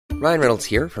Ryan Reynolds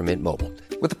here from Mint Mobile.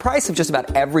 With the price of just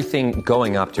about everything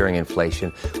going up during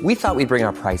inflation, we thought we'd bring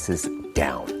our prices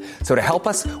down. So to help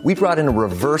us, we brought in a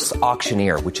reverse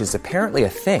auctioneer, which is apparently a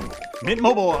thing. Mint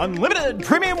Mobile Unlimited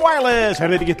Premium Wireless. How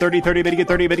to get 30, 30, bit to get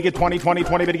 30, bit to get 20, 20,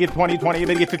 20, bit to get 20, 20,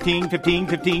 bit to get 15, 15,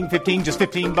 15, 15, just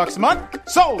 $15 a month?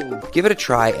 Sold! Give it a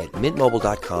try at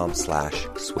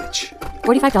mintmobile.com/switch.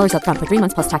 $45 up front for 3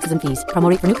 months plus taxes and fees. Promo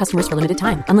rate for new customers for limited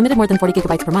time. Unlimited more than 40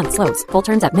 gigabytes per month. Slows full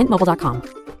terms at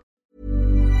mintmobile.com.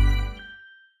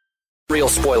 Real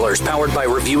spoilers powered by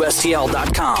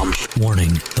ReviewSTL.com.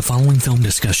 Warning, the following film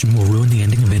discussion will ruin the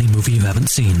ending of any movie you haven't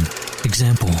seen.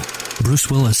 Example, Bruce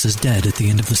Willis is dead at the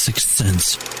end of The Sixth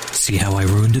Sense. See how I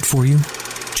ruined it for you?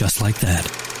 Just like that.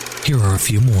 Here are a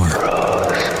few more.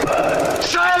 Rosebud.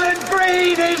 Silent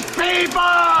breed is people!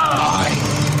 I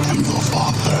am your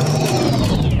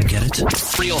father. Get it?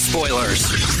 Real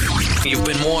spoilers. You've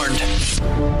been warned.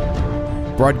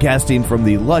 Broadcasting from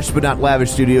the lush but not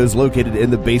lavish studios located in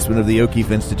the basement of the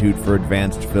O'Keefe Institute for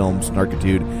Advanced Film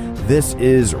Snarkitude, this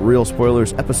is Real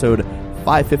Spoilers, episode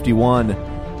 551,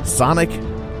 Sonic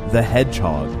the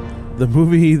Hedgehog. The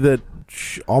movie that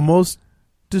almost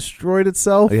destroyed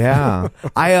itself. Yeah.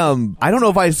 I don't know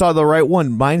if I saw the right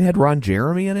one. Mine had Ron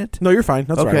Jeremy in it. No, you're fine.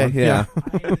 That's okay, right. Yeah.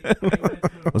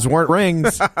 Those weren't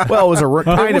rings. Well, it was a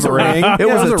kind of a ring. It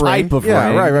was a type of ring.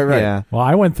 Right. Yeah. Well,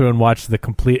 I went through and watched the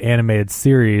complete animated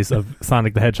series of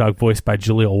Sonic the Hedgehog voiced by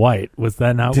Jaleel White. Was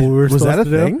that not what we were supposed to do? Was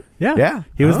that a thing? Yeah. Yeah.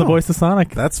 He was the voice of Sonic.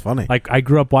 That's funny. Like, I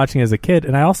grew up watching as a kid,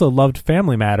 and I also loved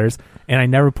Family Matters, and I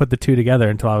never put the two together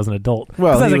until I was an adult.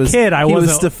 Well, as a kid, I wasn't... He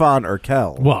was Stefan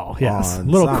Urkel. Well, yes. A on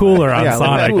little Sonic. cooler on Yeah,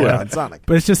 Sonic. cooler Yeah. on Sonic.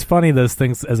 But it's just funny, those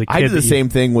things as a kid. I did the same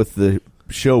thing with the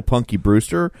show Punky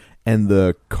Brewster and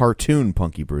the cartoon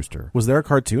Punky Brewster. Was there a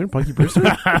cartoon, Punky Brewster?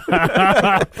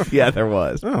 Yeah, there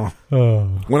was. Oh.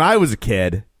 When I was a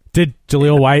kid... Did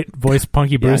Jaleel White voice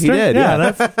Punky Brewster? Yeah, he did.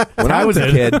 Yeah. That's when I was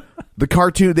a kid, the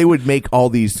cartoon, they would make all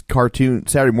these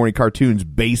Saturday morning cartoons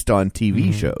based on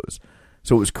TV shows.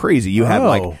 So it was crazy. You had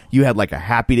like a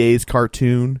Happy Days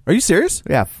cartoon. Are you serious?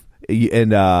 Yeah.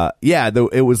 And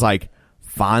it was like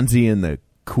Fonzie and the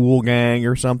Cool Gang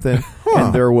or something.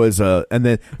 And there was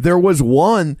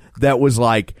one that was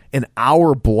like an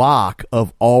hour block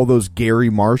of all those Gary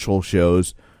Marshall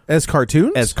shows as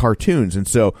cartoons. And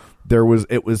so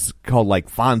it was called like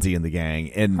Fonzie and the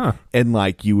Gang, and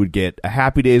like you would get a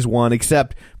Happy Days one,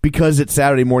 except because it's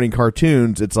Saturday morning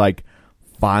cartoons, it's like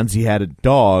Fonzie had a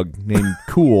dog named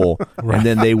Cool, and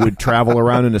then they would travel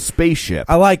around in a spaceship.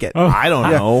 I like it. I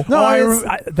don't know. No,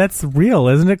 that's real,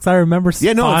 isn't it? Because I remember It's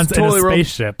totally in a real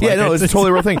spaceship. Yeah, it's a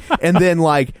totally real thing. And then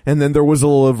there was a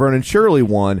little Vernon Shirley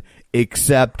one,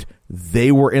 except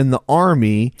they were in the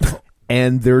army,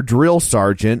 and their drill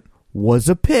sergeant was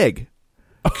a pig.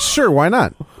 Sure, why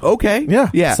not? Okay.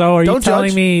 Yeah. So are you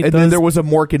telling me... And then there was a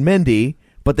Mork and Mindy,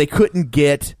 but they couldn't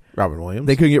get... Robin Williams.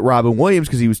 They couldn't get Robin Williams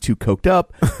because he was too coked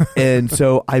up. And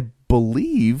so I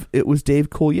believe it was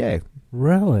Dave Coulier.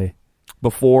 Really?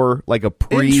 Before, like a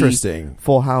Interesting.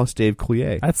 Full House Dave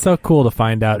Coulier. That's so cool to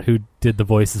find out who did the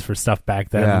voices for stuff back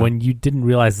then when you didn't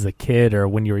realize as a kid or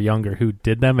when you were younger who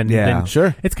did them. And then,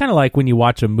 sure. It's kind of like when you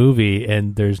watch a movie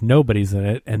and there's nobody's in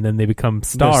it and then they become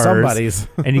stars. There's somebody's.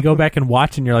 And you go back and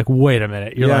watch and you're like, wait a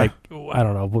minute. You're like, I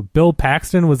don't know. Bill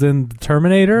Paxton was in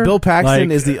Terminator? Bill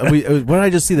Paxton is what did I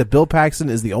just see? That Bill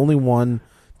Paxton is the only one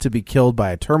to be killed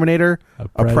by a Terminator,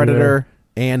 a Predator,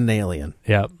 and an alien.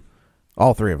 Yep.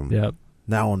 All three of them. Yep.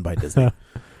 Now owned by Disney.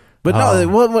 But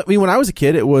no, when I was a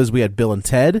kid, we had Bill and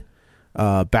Ted,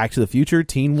 Back to the Future,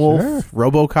 Teen Wolf,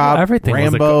 RoboCop, everything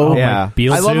Rambo. I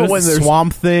love it when there's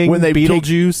Swamp Thing, when they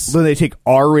Beetlejuice. When they take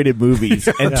R-rated movies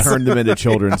and turn them into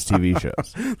children's TV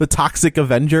shows. The Toxic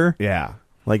Avenger. Yeah.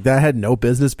 Like that had no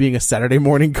business being a Saturday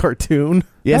morning cartoon.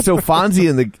 Yeah, so Fonzie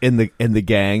in the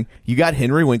gang, you got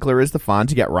Henry Winkler as the Fonz,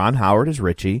 you got Ron Howard as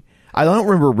Richie. I don't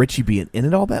remember Richie being in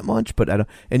it all that much, but I don't.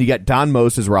 And you got Don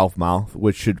Mose as Ralph Mouth,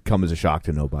 which should come as a shock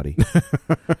to nobody.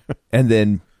 And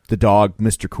then the dog,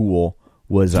 Mr. Cool,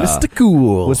 was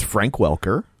Frank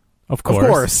Welker. Of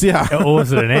course, yeah.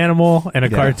 Was it an animal and a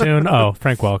cartoon? Oh,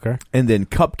 Frank Welker. And then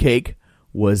Cupcake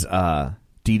was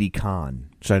Dee Dee Khan.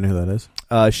 Should I know who that is?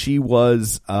 She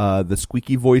was the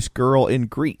squeaky voice girl in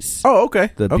Grease. Oh, okay.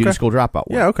 The beauty school dropout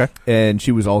one. Yeah, okay. And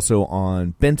she was also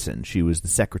on Benson. She was the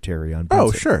secretary on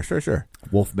Benson. Oh, sure.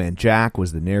 Wolfman Jack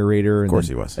was the narrator. Of course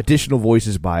he was. Additional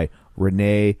voices by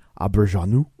René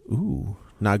Auberjonoux. Ooh.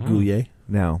 Not Goulier?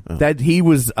 No. Oh. That he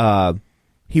was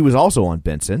also on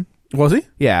Benson. Was he?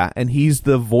 Yeah, and he's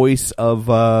the voice of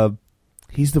isn't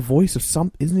he the voice of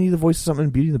something in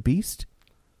Beauty and the Beast?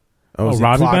 Oh,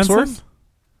 Robbie Benson?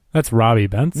 That's Robbie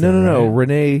Benson. No.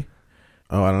 Renee.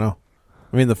 Oh, I don't know.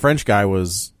 I mean, the French guy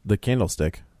was the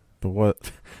candlestick. But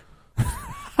what? It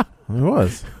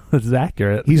was. It's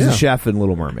accurate. He's the chef in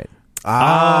Little Mermaid.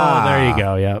 Ah, there you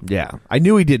go. Yep. Yeah, I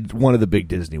knew he did one of the big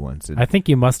Disney ones. I think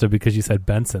you must have because you said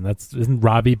Benson. Isn't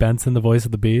Robbie Benson the voice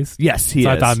of the Beast? Yes, he is.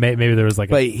 I thought maybe there was like.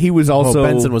 But he was also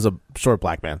Benson was a short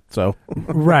black man. So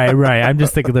right. I'm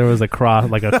just thinking there was a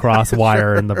cross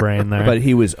wire in the brain there. But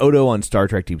he was Odo on Star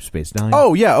Trek: Deep Space Nine.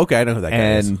 Oh yeah, okay, I know who that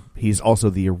guy is. And he's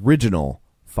also the original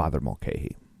Father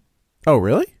Mulcahy. Oh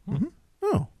really? Mm-hmm.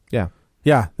 Oh yeah.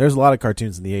 Yeah, there's a lot of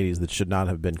cartoons in the 80s that should not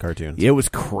have been cartoons. It was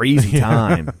crazy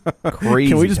time.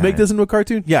 Crazy. Can we just make time. this into a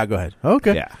cartoon? Yeah, go ahead.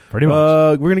 Okay. Yeah, pretty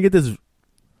much. We're going to get this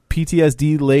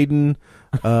PTSD-laden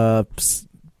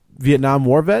Vietnam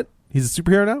War vet. He's a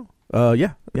superhero now?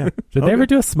 Yeah. Did they ever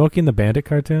do a Smokey and the Bandit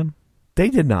cartoon? They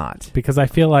did not. Because I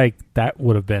feel like that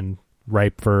would have been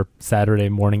ripe for Saturday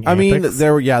morning I mean, antics.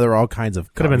 there were all kinds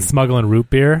of... Could have been smuggling root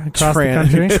beer across the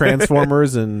country.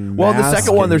 Transformers and well, the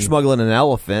second one, they're and... smuggling an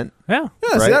elephant. Yeah.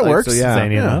 Yeah, see, that works. So, yeah.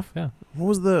 Zany enough, yeah. What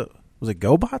was it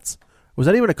GoBots? Was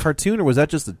that even a cartoon or was that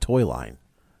just a toy line?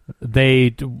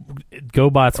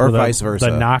 GoBots or were vice versa.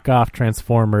 The knockoff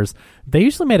Transformers. They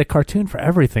usually made a cartoon for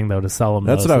everything, though, to sell them.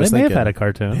 That's those. what I was They thinking. may have had a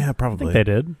cartoon. Yeah, probably. I think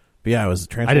they did. But yeah, it was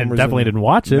Transformers. Definitely didn't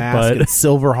watch it, Mask but and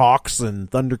Silverhawks and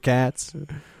Thundercats,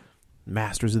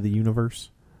 Masters of the Universe.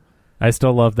 I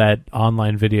still love that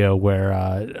online video where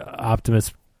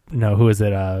Optimus, who is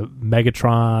it?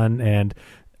 Megatron and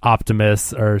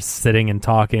Optimus are sitting and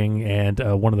talking, and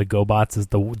one of the GoBots is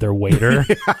their waiter,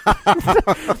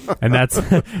 and that's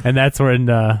when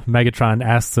Megatron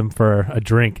asks him for a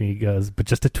drink, and he goes, "But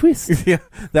just a twist." Yeah,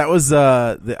 that was.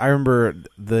 I remember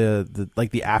the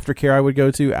aftercare I would go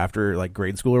to after like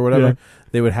grade school or whatever. Yeah.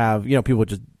 They would have people would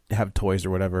just have toys or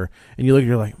whatever, and you look and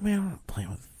you're like, man, I'm not playing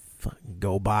with fucking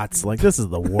GoBots. Like, this is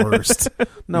the worst.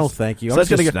 No, thank you. I'm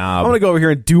gonna go over here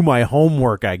and do my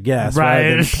homework, I guess, right?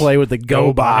 Rather than play with the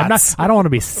GoBots. I don't want to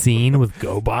be seen with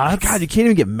GoBots. God, you can't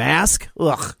even get Mask.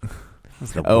 Ugh.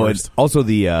 That's the worst. And also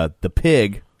the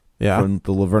pig from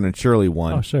the Laverne and Shirley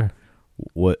one. Oh, sure.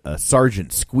 What Sergeant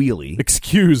Squealy.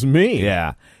 Excuse me.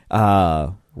 Yeah.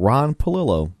 Ron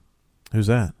Palillo. Who's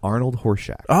that? Arnold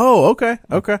Horshack. Oh, okay.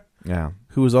 Yeah.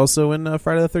 Who was also in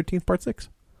Friday the 13th Part 6.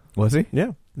 Was he?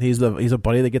 Yeah. He's a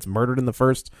buddy that gets murdered in the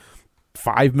first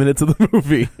 5 minutes of the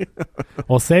movie.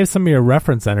 Well, save some of your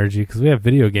reference energy because we have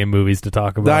video game movies to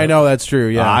talk about. I know, that's true,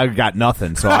 yeah. I've got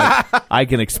nothing, so I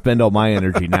can expend all my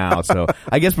energy now. So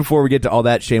I guess before we get to all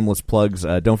that shameless plugs,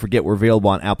 don't forget we're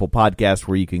available on Apple Podcasts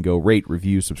where you can go rate,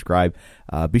 review, subscribe.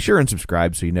 Be sure and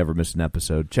subscribe so you never miss an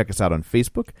episode. Check us out on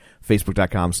Facebook,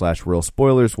 facebook.com/Real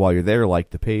Spoilers. While you're there, like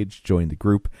the page, join the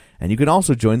group, and you can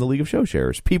also join the League of Show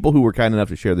Sharers. People who were kind enough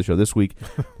to share the show this week: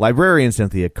 Librarian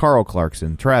Cynthia, Carl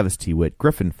Clarkson, Travis T. Witt,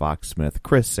 Griffin Fox Smith,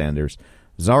 Chris Sanders,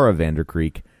 Zara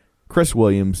Vandercreek, Chris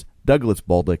Williams, Douglas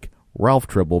Baldick, Ralph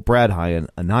Tribble, Brad Hyan,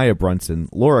 Anaya Brunson,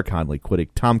 Laura Conley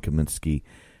Quiddick, Tom Comiskey,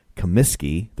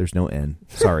 there's no N.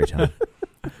 Sorry, Tom.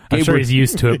 I'm sure he's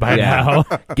used to it by now.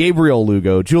 Gabriel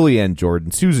Lugo, Julianne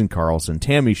Jordan, Susan Carlson,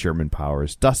 Tammy Sherman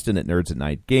Powers, Dustin at Nerds at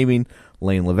Night Gaming,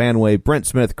 Lane Levanway, Brent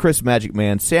Smith, Chris Magic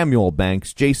Man, Samuel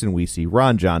Banks, Jason Weesey,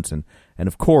 Ron Johnson, and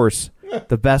of course,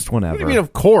 the best one ever. What do you mean,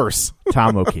 of course?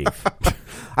 Tom O'Keefe.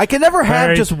 I can never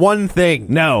have just one thing.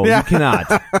 No, you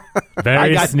cannot.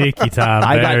 Very sneaky, Tom.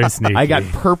 Very sneaky. I got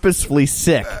purposefully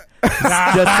sick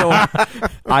just so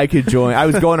I could join. I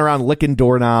was going around licking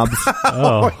doorknobs.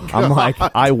 Oh, I'm like,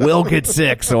 I will get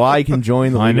sick so I can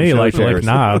join the League I know of you Show like to Sharers. lick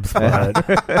knobs.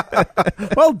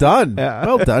 But Well done.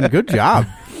 Well done. Good job.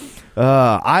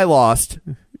 I lost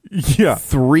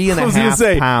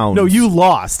 3.5 pounds. No, you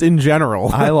lost in general.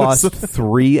 I lost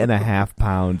 3.5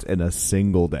 pounds in a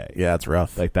single day. Yeah, it's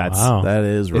rough. Like that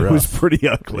is rough. It was pretty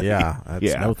ugly. Yeah.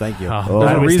 No, thank you. That's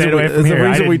the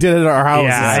reason we did it at our house.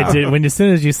 Yeah, I did. As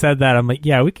soon as you said that, I'm like,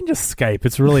 yeah, we can just Skype.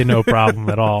 It's really no problem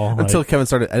at all. Until Kevin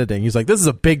started editing. He's like, this is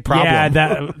a big problem.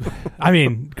 Yeah,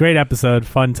 great episode,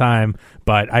 fun time.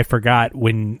 But I forgot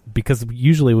because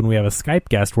usually when we have a Skype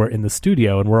guest, we're in the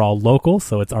studio and we're all local.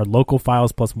 So it's our local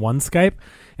files plus one Skype.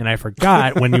 And I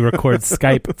forgot when you record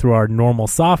Skype through our normal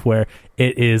software,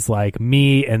 it is like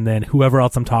me and then whoever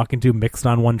else I'm talking to mixed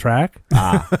on one track.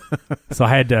 So I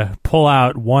had to pull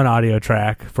out one audio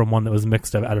track from one that was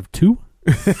mixed out of two.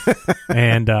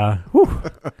 And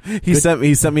he sent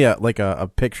me a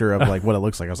picture of like what it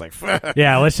looks like. I was like,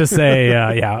 yeah, let's just say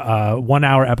 1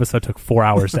 hour episode took 4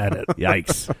 hours to edit.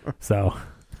 Yikes. So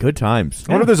good times.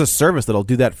 I wonder if there's a service that'll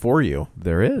do that for you.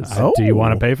 There is. Do you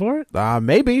want to pay for it?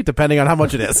 Maybe, depending on how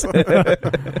much it is. What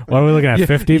are we looking at?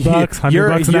 $50,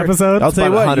 $100 an episode? I'll tell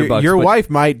you what, your wife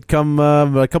might come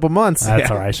a couple months. That's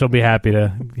all right. She'll be happy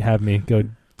to have me go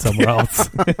somewhere else.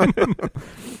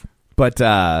 But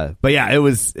yeah, it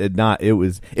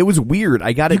was weird.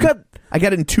 I got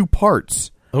it in 2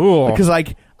 parts. Oh, because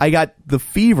I got the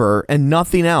fever and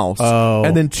nothing else. Oh.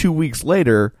 And then 2 weeks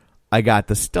later, I got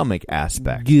the stomach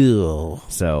aspect. Ew.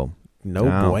 So no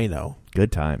bueno.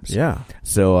 Good times. Yeah.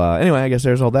 So anyway, I guess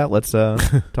there's all that. Let's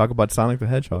talk about Sonic the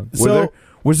Hedgehog.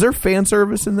 Was there fan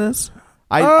service in this?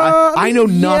 I know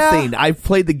nothing. Yeah. I've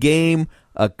played the game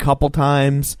a couple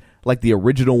times, like the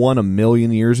original one a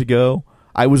million years ago.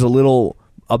 I was a little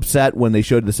upset when they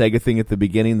showed the Sega thing at the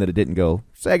beginning that it didn't go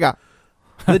Sega.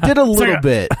 It did a little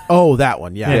bit. Oh, that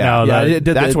one. Yeah.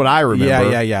 That's what I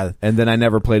remember. Yeah. And then I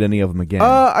never played any of them again.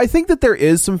 I think that there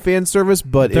is some fan service,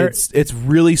 but it's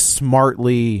really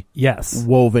smartly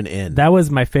woven in. That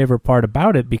was my favorite part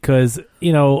about it because,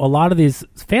 a lot of these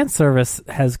fan service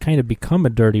has kind of become a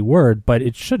dirty word, but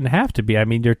it shouldn't have to be. I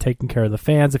mean, you're taking care of the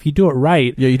fans. If you do it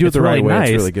right, you do it the right way. Nice.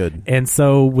 It's really good. And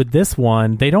so with this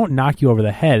one, they don't knock you over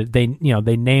the head. They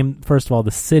name, first of all, the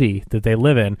city that they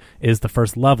live in is the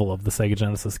first level of the Sega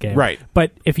Genesis game. Right.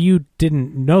 But if you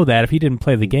didn't know that, if you didn't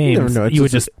play the game, you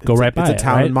would just go right by it. It's a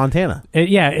town in Montana.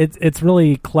 It's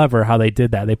really clever how they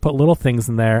did that. They put little things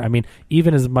in there. I mean,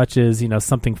 even as much as,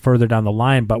 something further down the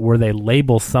line, but where they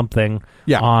label something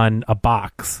on a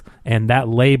box, and that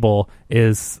label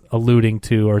is alluding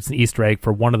to, or it's an Easter egg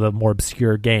for one of the more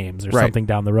obscure games or something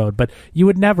down the road. But you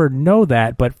would never know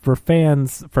that. But for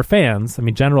fans, I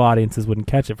mean, general audiences wouldn't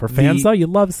catch it. For fans, though, you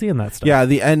love seeing that stuff. Yeah,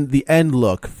 the end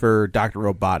look for Dr.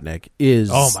 Robotnik is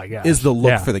the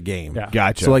look for the game. Yeah.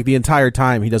 Gotcha. So like the entire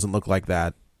time he doesn't look like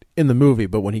that in the movie,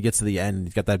 but when he gets to the end,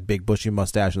 he's got that big bushy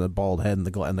mustache and the bald head and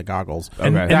the goggles.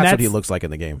 And that's what he looks like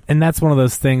in the game. And that's one of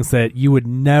those things that you would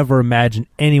never imagine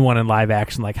anyone in live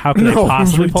action. Like, how can they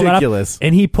possibly pull that off?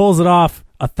 And he pulls it off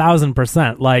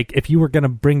 1,000%. Like, if you were going to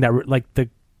bring that, like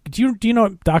do you know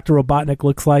what Dr. Robotnik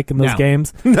looks like in those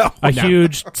games? No.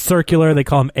 Huge circular, they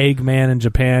call him Eggman in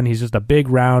Japan. He's just a big,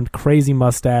 round, crazy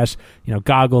mustache,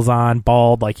 goggles on,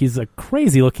 bald. Like, he's a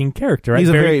crazy looking character, right? He's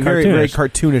a very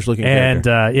cartoonish looking character.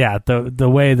 And, the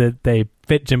way that they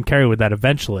fit Jim Carrey with that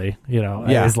eventually,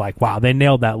 is like, wow, they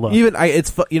nailed that look. Even,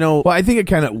 well, I think it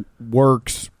kind of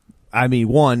works. I mean,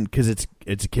 one, because it's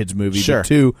a kid's movie, sure. But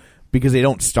two, because they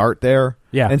don't start there.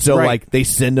 Yeah. And so, they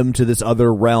send him to this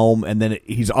other realm, and then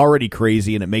he's already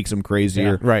crazy, and it makes him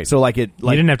crazier. Yeah. Right. So, you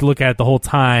didn't have to look at it the whole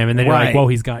time, and then you're like, whoa,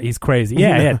 he's crazy.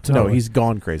 Yeah, totally. No, he's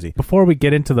gone crazy. Before we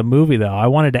get into the movie, though, I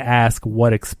wanted to ask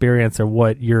what experience or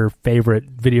what your favorite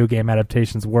video game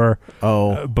adaptations were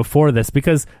before this,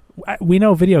 because we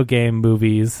know video game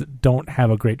movies don't have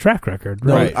a great track record.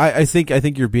 Right? No, I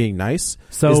think you're being nice,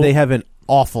 because they have an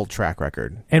awful track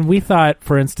record. And we thought,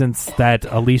 for instance, that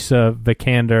Alicia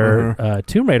Vikander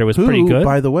Tomb Raider was pretty good.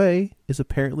 By the way,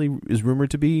 is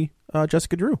rumored to be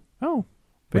Jessica Drew. Oh,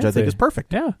 which I think is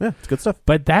perfect. Yeah, it's good stuff.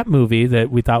 But that movie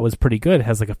that we thought was pretty good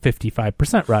has like a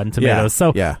 55% Rotten Tomatoes.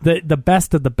 So the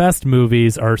best of the best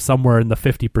movies are somewhere in the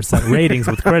 50% ratings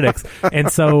with critics.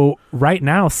 And so right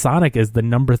now, Sonic is the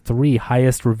number 3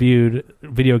 highest reviewed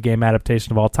video game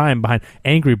adaptation of all time, behind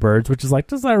Angry Birds, which is like,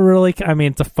 does that really? I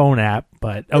mean, it's a phone app,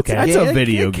 but okay, it's a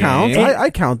video game. Counts. I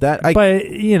count that. But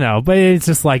it's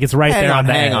just like it's right there on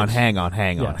the edge. Hang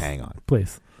on.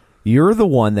 Please. You're the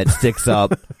one that sticks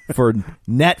up for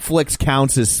Netflix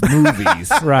counts as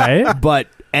movies. Right. But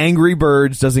Angry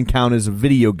Birds doesn't count as a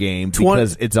video game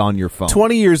because it's on your phone.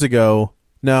 20 years ago.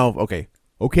 No, okay.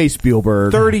 Okay,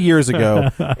 Spielberg. 30 years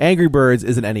ago, Angry Birds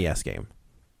is an NES game.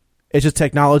 It's just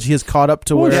technology has caught up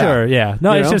to where... Sure, yeah.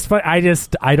 No, it's just fun.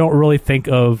 I don't really think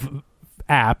of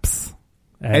apps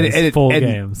as full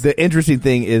games. The interesting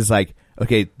thing is, like,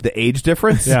 okay, the age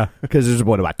difference? Yeah. Because there's,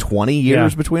 about 20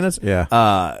 years between us?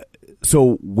 Yeah.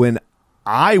 So when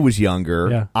I was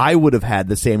younger, I would have had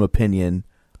the same opinion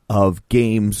of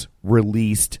games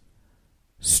released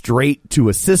straight to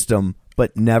a system,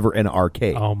 but never in an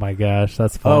arcade. Oh my gosh,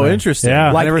 that's funny. Oh, interesting.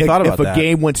 Yeah. I never thought about that. If a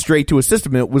game went straight to a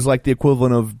system, it was like the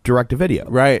equivalent of direct-to-video.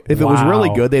 Right. If it was really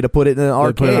good, they'd have put it in an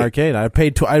arcade. I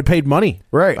paid money.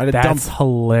 Right. That's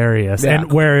hilarious. Yeah.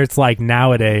 And where it's like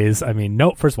nowadays, I mean,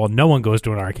 first of all, no one goes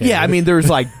to an arcade. Yeah, I mean, there's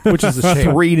like which is a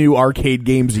shame. 3 new arcade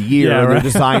games a year, and they're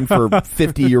designed for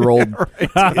 50-year-old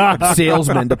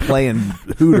salesmen to play in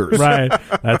Hooters. Right.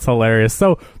 That's hilarious.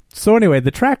 So anyway,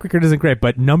 the track record isn't great,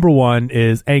 but number 1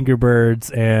 is Angry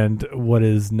Birds, and what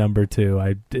is number 2?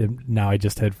 I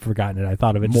just had forgotten it. I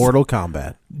thought of it. Mortal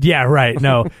Kombat. Yeah, right.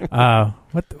 No.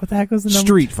 What the heck was the number?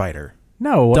 Street Fighter.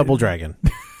 No. Double Dragon.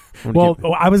 Well,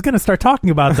 I was going to start talking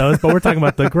about those, but we're talking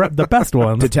about the best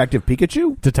ones. Detective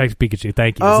Pikachu? Detective Pikachu,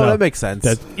 thank you. Oh, that makes sense.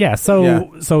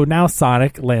 So now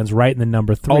Sonic lands right in the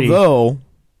number 3. Although,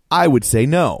 I would say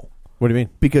no. What do you mean?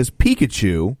 Because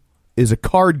Pikachu is a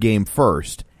card game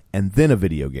first and then a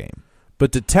video game.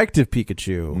 But Detective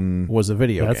Pikachu was a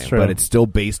video game. That's true. But it's still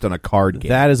based on a card game.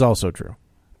 That is also true.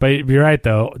 But you're right,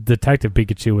 though. Detective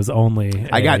Pikachu was only.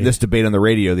 I got in this debate on the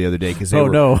radio the other day because we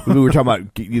were talking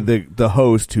about the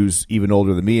host, who's even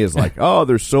older than me, is like, "Oh,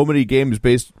 there's so many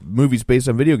movies based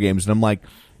on video games," and I'm like,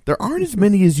 "There aren't as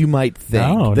many as you might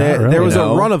think." No, there was a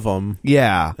run of them,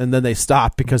 yeah, and then they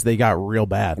stopped because they got real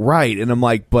bad, right? And I'm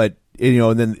like, but.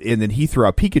 And then he threw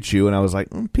out Pikachu, and I was like,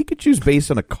 Pikachu's based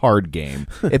on a card game.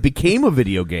 It became a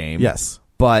video game, yes,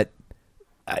 but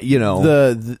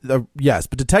yes,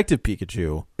 but Detective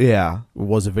Pikachu,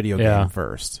 was a video game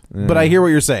first. But I hear what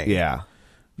you're saying. Yeah,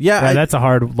 that's a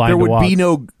hard line to walk.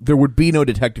 There would be no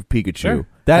Detective Pikachu. Sure.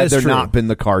 That is there true. not been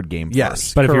the card game. Yes,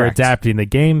 first. But correct. if you're adapting the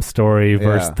game story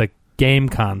versus the game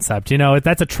concept,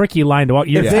 that's a tricky line to walk.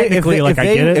 I get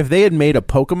it. If they had made a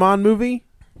Pokemon movie,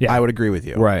 I would agree with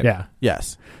you. Right? Yeah.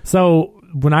 Yes. So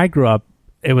when I grew up,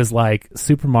 it was like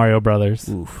Super Mario Brothers.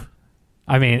 Oof.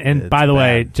 I mean, and by the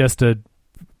way, just to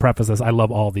preface this, I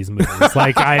love all these movies. I'm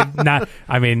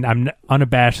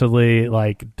unabashedly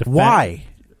like. Why?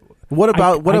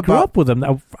 I grew up with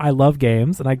them. I love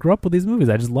games, and I grew up with these movies.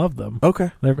 I just love them. Okay.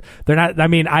 They're not. I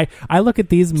mean, I look at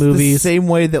these movies the same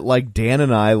way that like Dan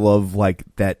and I love like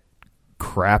that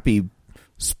crappy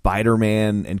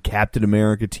Spider-Man and Captain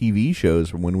America TV shows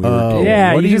from when we were kids.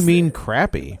 Yeah, what do you mean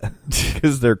crappy?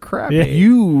 Because they're crappy. Yeah.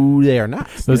 They are not.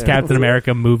 Those Captain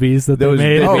America movies that they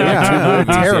made. Oh,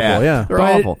 terrible. Yeah. They're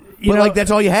awful. But like that's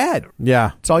all you had.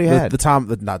 Yeah, that's all you had.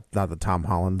 Not the Tom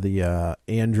Holland. The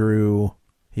Andrew.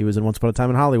 He was in Once Upon a Time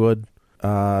in Hollywood.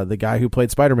 The guy who played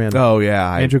Spider-Man. Oh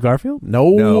yeah, Andrew Garfield.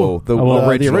 No, the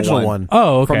original one.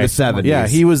 Oh, okay. From the 70s. Yeah,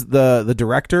 he was the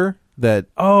director. That's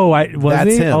him.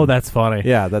 Oh, that's funny.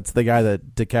 Yeah, that's the guy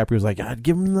that DiCaprio was like, I'd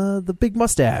give him the big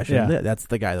mustache. Yeah. And that's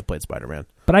the guy that played Spider-Man.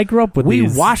 But I grew up with We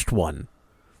these. watched one.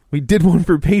 We did one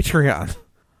for Patreon.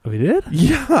 We did?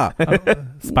 Yeah.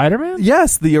 Spider-Man?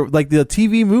 Yes, the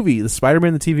TV movie, the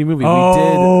Spider-Man the TV movie.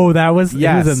 Oh, we did. That was he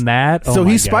was in that. So my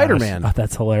he's gosh. Spider-Man. Oh,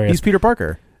 that's hilarious. He's Peter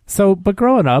Parker. So, but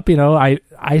growing up, I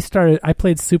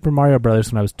played Super Mario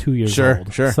Brothers when I was 2 years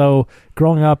old. Sure. So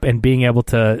growing up and being able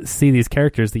to see these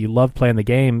characters that you love playing the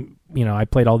game, I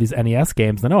played all these NES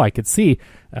games. And I could see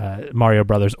Mario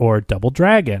Brothers or Double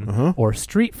Dragon or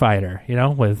Street Fighter,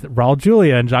 with Raul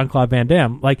Julia and Jean-Claude Van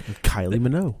Damme. Like Kylie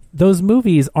Minogue. Those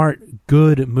movies aren't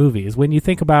good movies. When you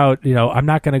think about, I'm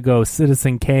not going to go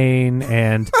Citizen Kane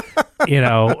and,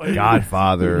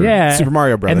 Godfather. Yeah. Super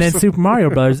Mario Brothers. And then Super Mario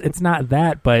Brothers. It's not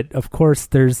that, but of course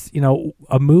there's,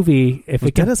 a movie. If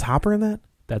was Dennis Hopper in that?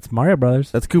 That's Mario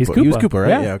Brothers. That's Koopa. He's Koopa. He was Koopa,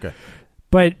 right? Yeah, okay.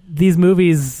 But these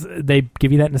movies, they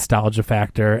give you that nostalgia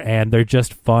factor, and they're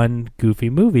just fun, goofy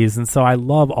movies. And so I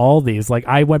love all these. Like,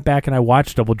 I went back and I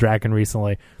watched Double Dragon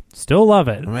recently. Still love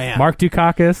it. Man. Mark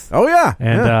Dukakis. Oh, yeah.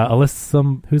 And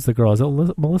Alyssa, who's the girl? Is it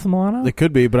Melissa Milano? It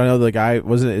could be, but I know the guy,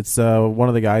 it's one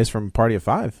of the guys from Party of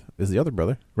Five is the other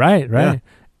brother. Right.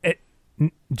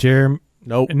 Jeremy.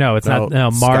 Nope. No, it's not.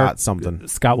 No, Mark. Scott something.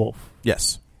 Scott Wolf.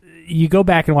 Yes. You go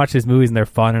back and watch these movies, and they're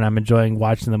fun, and I'm enjoying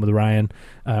watching them with Ryan.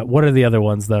 What are the other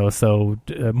ones, though? So,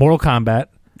 Mortal Kombat.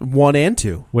 1 and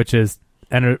 2. Which is,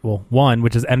 1,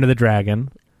 which is Enter the Dragon.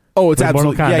 Oh, it's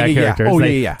absolutely Mortal Kombat characters.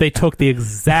 Oh, They took the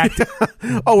exact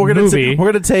we're movie.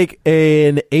 We're gonna take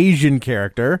an Asian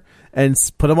character and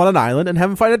put him on an island and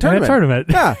have him fight a tournament.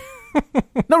 Yeah.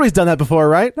 Nobody's done that before,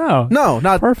 right? No,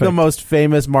 not perfect. The most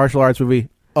famous martial arts movie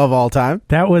of all time.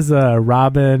 That was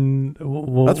Robin.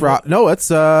 That's No, that's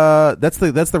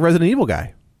the Resident Evil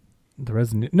guy. The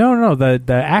Resident. No,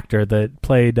 the actor that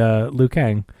played Liu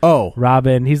Kang. Oh,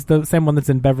 Robin. He's the same one that's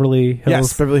in Beverly Hills.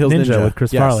 Yes, Beverly Hills Ninja with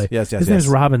Chris yes, Farley. Yes. His name's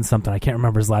Robin something. I can't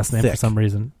remember his last name Thicke. for some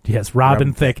reason. Yes,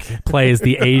 Robin Thicke plays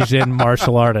the Asian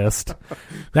martial artist.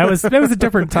 That was a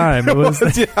different time. It was.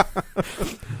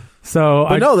 So,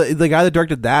 but the guy that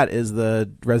directed that is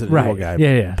the Resident Evil guy.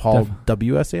 Yeah. Paul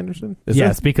W.S. Anderson.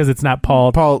 Because it's not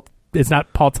Paul. It's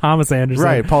not Paul Thomas Anderson.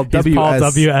 Right, Paul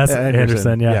W.S.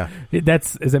 Anderson. Yeah.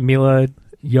 Is it Mila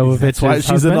Jovovich? That's why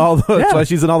she's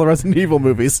in all the Resident Evil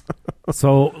movies.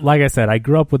 So, like I said, I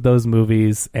grew up with those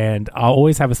movies, and I'll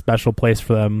always have a special place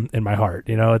for them in my heart.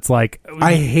 It's like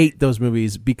I hate those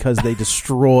movies because they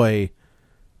destroy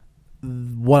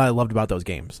what I loved about those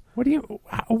games. What do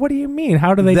you mean?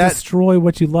 How do they destroy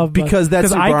what you love? Because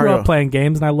I grew up playing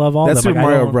games, and I love all that them. Super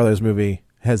Mario Brothers movie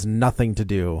has nothing to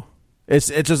do. It's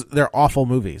just they're awful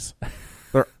movies.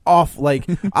 They're off. Like,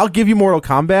 I'll give you Mortal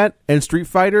Kombat and Street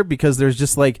Fighter because there's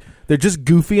just like they're just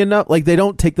goofy enough. Like they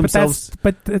don't take themselves.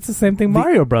 But it's the same thing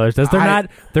Mario Brothers does.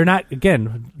 They're not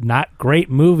again not great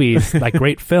movies like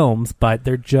great films, but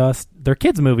they're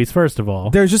kids movies. First of all,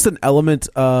 there's just an element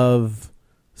of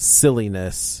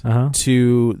silliness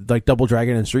to like Double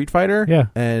Dragon and Street Fighter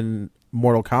and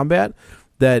Mortal Kombat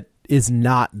that is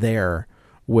not there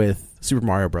with Super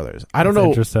Mario Brothers. I don't know.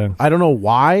 Interesting. I don't know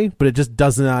why, but it just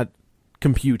does not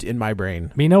compute in my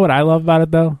brain. You know what I love about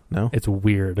it though? No, it's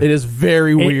weird. It is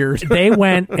very weird. They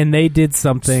went and they did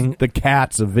something. The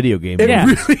cats of video games. It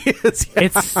really is. Yeah.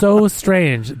 It's so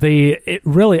strange. It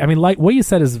really. I mean, like what you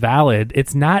said is valid.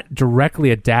 It's not directly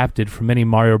adapted from any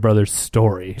Mario Brothers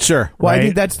story. Sure. Well, right? I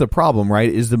think that's the problem,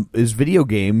 right? Is video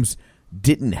games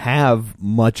didn't have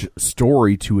much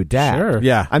story to adapt. Sure.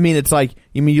 Yeah. I mean, it's like,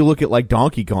 you look at like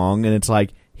Donkey Kong and it's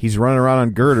like he's running around on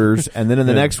girders and then in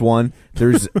the next one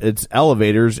it's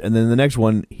elevators and then the next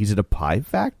one he's at a pie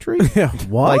factory. Yeah.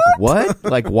 What? Like what?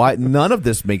 Like why? None of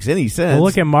this makes any sense. Well,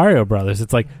 look at Mario Brothers.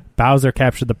 It's like Bowser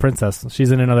captured the princess.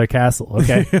 She's in another castle.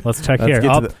 Okay, let's check here.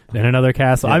 Up in another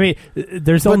castle. Yeah. I mean,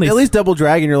 there's only at least Double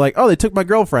Dragon. You're like, oh, they took my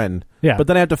girlfriend. Yeah, but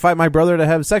then I have to fight my brother to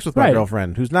have sex with my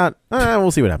girlfriend, who's not.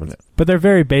 We'll see what happens. But they're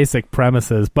very basic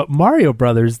premises. But Mario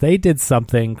Brothers, they did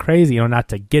something crazy. Not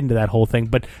to get into that whole thing,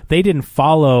 but they didn't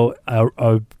follow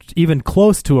a even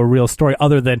close to a real story,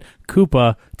 other than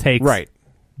Koopa takes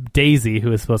Daisy,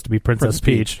 who is supposed to be Princess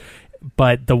Peach.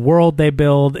 But the world they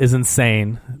build is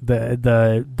insane.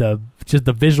 The just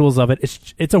the visuals of it.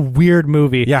 It's a weird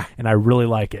movie, and I really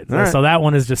like it. So that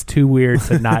one is just too weird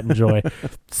to not enjoy.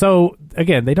 So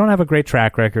again, they don't have a great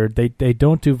track record. They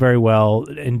don't do very well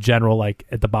in general, like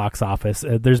at the box office.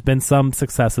 There's been some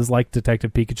successes, like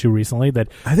Detective Pikachu recently. That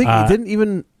I think it didn't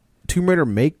even Tomb Raider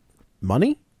make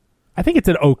money. I think it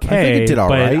did okay. I think it did all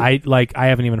right. I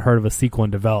haven't even heard of a sequel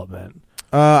in development.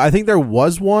 I think there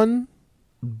was one.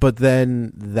 But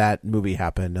then that movie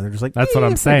happened, and they're just like, "That's what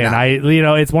I'm saying."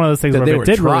 It's one of those things where it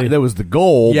did really. That was the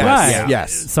goal. Yes, right.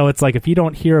 yes. So it's like if you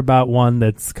don't hear about one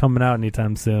that's coming out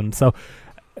anytime soon, so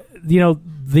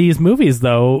these movies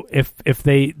though, if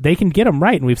they can get them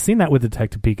right, and we've seen that with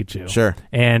Detective Pikachu, sure,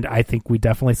 and I think we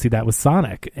definitely see that with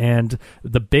Sonic. And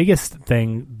the biggest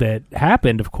thing that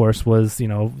happened, of course, was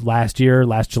last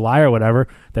July or whatever,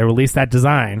 they released that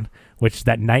design. Which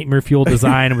that nightmare fuel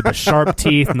design with the sharp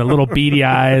teeth and the little beady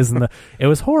eyes and it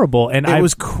was horrible. And it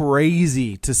was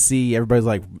crazy to see everybody's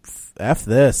like, F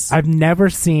this. I've never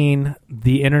seen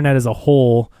the internet as a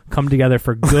whole come together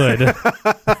for good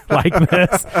like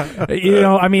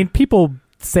this. People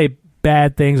say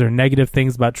bad things or negative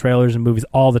things about trailers and movies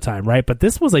all the time, right? But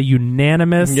this was a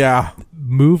unanimous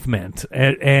movement.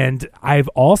 And I've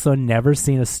also never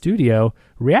seen a studio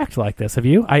react like this. Have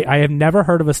you? I have never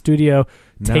heard of a studio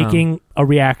taking a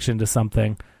reaction to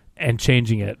something and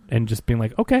changing it and just being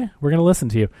like, okay, we're going to listen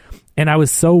to you. And I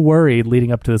was so worried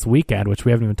leading up to this weekend, which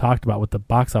we haven't even talked about what the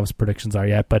box office predictions are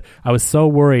yet, but I was so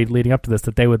worried leading up to this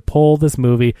that they would pull this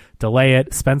movie, delay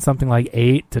it, spend something like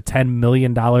 $8 to $10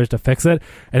 million to fix it,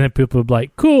 and then people would be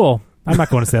like, cool, I'm not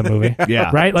going to see that movie.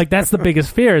 Yeah. Right? Like, that's the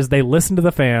biggest fear is they listen to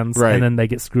the fans and then they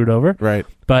get screwed over. Right.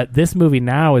 But this movie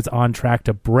now is on track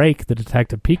to break the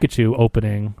Detective Pikachu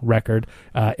opening record.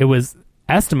 It was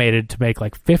estimated to make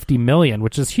like $50 million,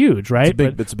 which is huge, right?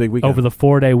 It's a big weekend. Over the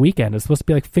 4-day weekend, it's supposed to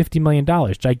be like $50 million.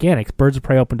 Gigantic. Birds of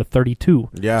Prey opened to 32.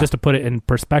 Yeah. Just to put it in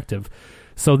perspective.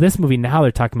 So this movie now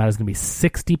they're talking about is going to be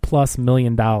 $60+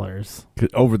 million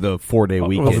over the 4-day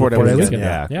weekend. Over the 4-day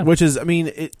weekend, yeah. Which is,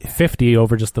 50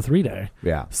 over just the 3-day.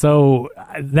 Yeah. So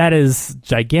that is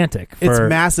gigantic. It's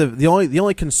massive. The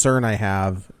only concern I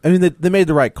have, they made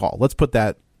the right call. Let's put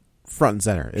that front and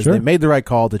center. They made the right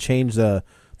call to change the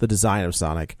design of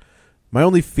Sonic. My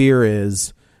only fear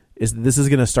is this is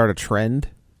going to start a trend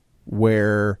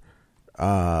where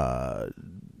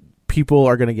people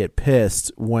are going to get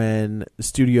pissed when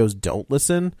studios don't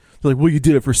listen. They're like, well, you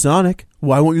did it for Sonic.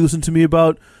 Why won't you listen to me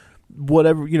about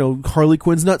whatever, Harley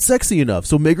Quinn's not sexy enough,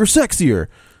 so make her sexier.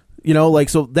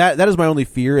 So that is my only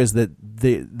fear is that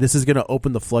this is going to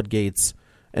open the floodgates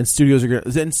and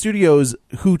studios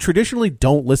who traditionally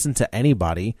don't listen to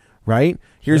anybody. Right?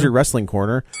 Here's your wrestling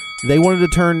corner. They wanted to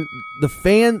turn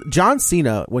the John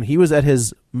Cena, when he was at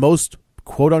his most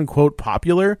quote unquote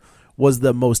popular, was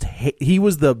he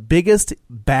was the biggest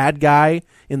bad guy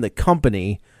in the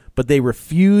company, but they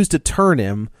refused to turn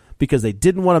him because they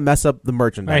didn't want to mess up the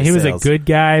merchandise. Right, he was sales. a good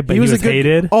guy, but he was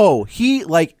hated. Oh,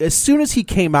 as soon as he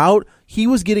came out, he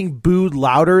was getting booed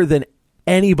louder than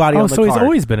anybody on the card. So he's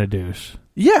always been a douche.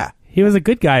 Yeah. He was a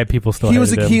good guy, and people still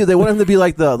hated him. They wanted him to be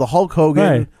like the Hulk Hogan,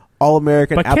 right.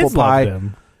 All-American, but apple kids pie. loved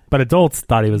him. But adults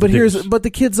thought he was. But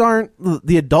the kids aren't.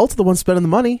 The adults are the ones spending the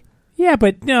money. Yeah,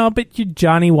 but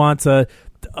Johnny wants a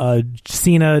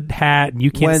Cena hat, and you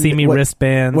can't see me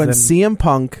wristbands. When CM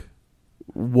Punk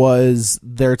was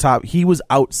their top, he was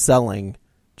outselling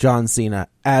John Cena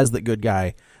as the good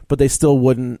guy, but they still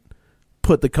wouldn't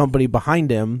put the company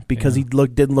behind him because he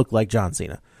didn't look like John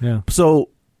Cena. Yeah. So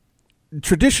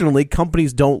traditionally,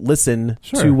 companies don't listen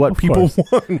to what people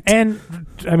want. And,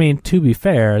 I mean, to be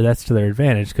fair, that's to their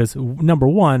advantage because, number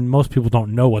one, most people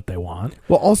don't know what they want.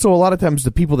 Well, also, a lot of times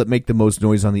the people that make the most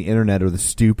noise on the internet are the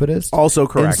stupidest. Also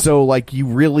correct. And so, like, you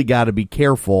really got to be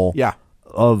careful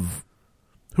of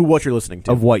what you're listening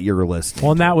to. Of what you're listening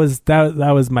Well, and that was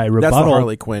my rebuttal. That's the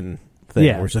Harley Quinn thing.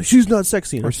 Yeah. Where it's like, she's not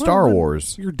sexy enough. Or Star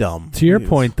Wars. You're dumb. To your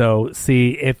point, though,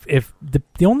 see, if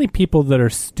the only people that are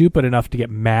stupid enough to get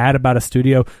mad about a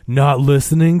studio not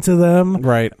listening to them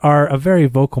are a very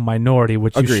vocal minority,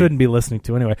 which you shouldn't be listening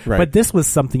to anyway. Right. But this was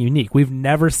something unique. We've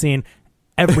never seen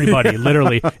everybody,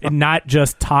 literally, not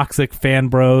just toxic fan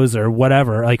bros or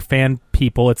whatever, like fan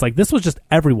people. It's like this was just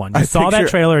everyone. You saw that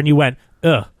trailer and you went,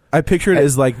 ugh. I picture it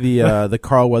as like the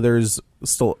Carl Weathers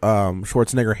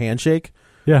Schwarzenegger handshake.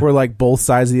 Yeah. Where like both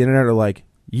sides of the internet are like,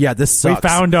 yeah, this sucks. We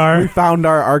found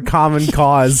our common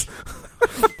cause.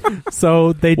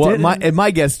 So they did.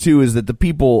 My guess too is that the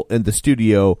people in the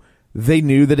studio, they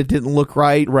knew that it didn't look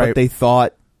right. But they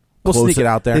thought we'll sneak it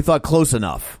out there. They thought close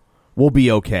enough. We'll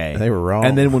be okay. They were wrong.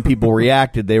 And then when people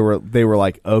reacted, they were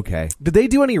like, okay. Did they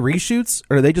do any reshoots,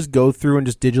 or did they just go through and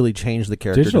just digitally change the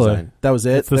character design? That was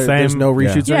it? It's the same. There's no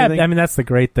reshoots or anything? I mean, that's the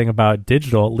great thing about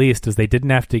digital, at least, is they didn't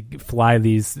have to fly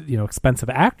these expensive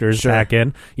actors back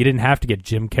in. You didn't have to get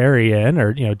Jim Carrey in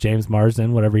or James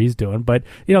Marsden, whatever he's doing. But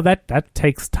that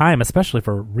takes time, especially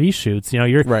for reshoots.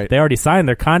 They already signed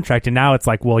their contract, and now it's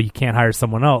like, well, you can't hire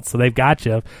someone else, so they've got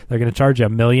you. They're going to charge you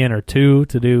 $1 million or $2 million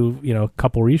to do a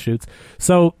couple reshoots.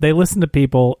 So they listened to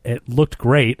people. It looked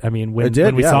great. I mean, when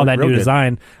we saw that new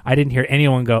design, I didn't hear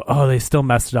anyone go, oh, they still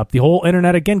messed it up. The whole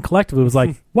internet, again, collectively was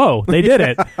like, whoa, they did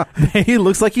it. He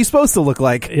looks like he's supposed to look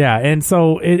like. Yeah, and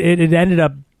so it ended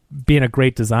up being a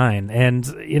great design. And,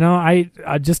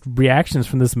 I just reactions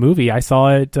from this movie. I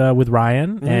saw it with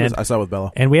Ryan. And I saw it with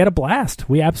Bella. And we had a blast.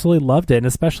 We absolutely loved it, and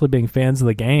especially being fans of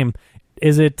the game.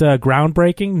 Is it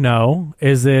groundbreaking? No.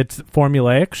 Is it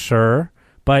formulaic? Sure.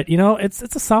 But it's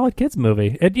a solid kids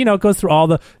movie. It goes through all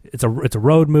the. It's a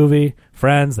road movie.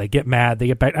 Friends, they get mad, they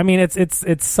get back. I mean,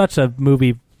 it's such a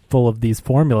movie full of these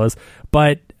formulas.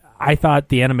 But I thought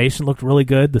the animation looked really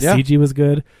good. The CG was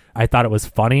good. I thought it was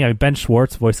funny. I mean, Ben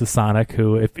Schwartz voices Sonic,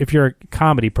 who if you're a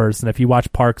comedy person, if you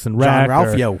watch Parks and Rec,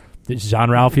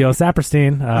 Jean-Ralphio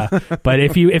Saperstein. But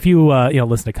if you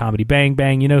listen to Comedy Bang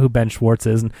Bang, you know who Ben Schwartz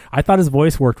is. And I thought his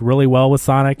voice worked really well with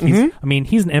Sonic. He's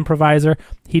an improviser.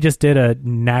 He just did a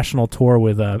national tour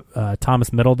with Thomas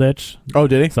Middleditch. Oh,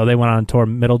 did he? So they went on tour,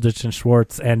 Middleditch and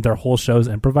Schwartz, and their whole show's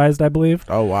improvised, I believe.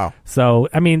 Oh, wow. So,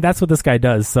 I mean, that's what this guy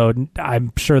does. So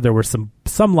I'm sure there were some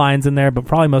lines in there, but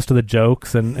probably most of the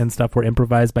jokes and stuff were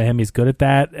improvised by him. He's good at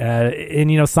that.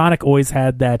 And Sonic always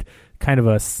had that kind of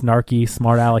a snarky,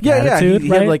 smart aleck attitude. He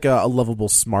had like a lovable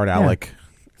smart aleck.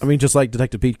 I mean, just like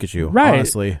Detective Pikachu,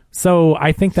 honestly. So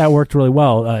I think that worked really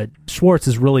well. Schwartz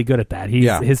is really good at that. He's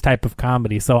his type of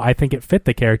comedy. So I think it fit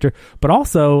the character. But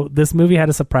also, this movie had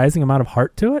a surprising amount of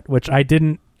heart to it, which I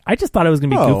didn't. I just thought it was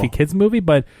going to be a goofy kids movie.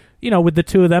 But, with the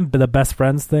two of them, the best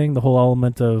friends thing, the whole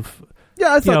element of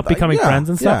becoming friends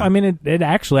and stuff. I mean, it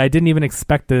actually, I didn't even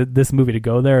expect this movie to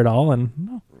go there at all.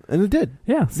 And it did.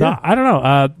 Yeah. So I don't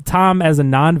know. Tom, as a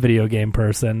non-video game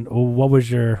person, what was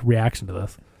your reaction to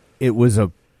this? It was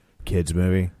a kids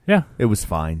movie. Yeah. It was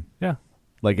fine. Yeah.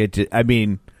 Like, I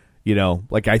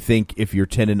think if you're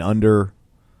 10 and under,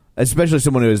 especially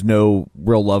someone who has no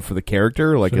real love for the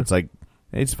character, it's like,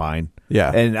 it's fine.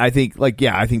 Yeah. And I think,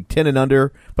 I think 10 and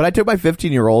under, but I took my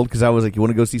 15-year-old because I was like, you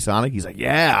want to go see Sonic? He's like,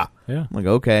 yeah. Yeah. I'm like,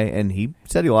 okay. And he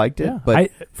said he liked it. Yeah.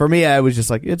 But for me, I was just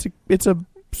like, it's a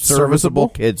serviceable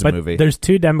kids movie. There's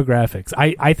two demographics.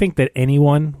 I think that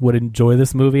anyone would enjoy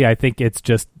this movie. I think it's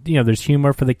just, there's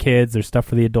humor for the kids, there's stuff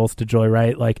for the adults to enjoy,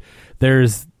 right? Like,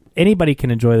 anybody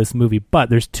can enjoy this movie, but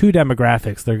there's two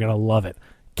demographics that are going to love it.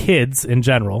 Kids in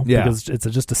general, because it's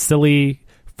just a silly,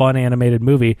 fun animated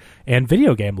movie, and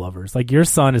video game lovers. Like, your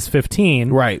son is 15,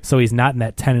 right? So he's not in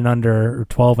that 10 and under or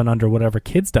 12 and under, whatever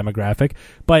kids demographic.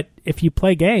 But if you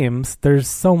play games, there's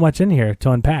so much in here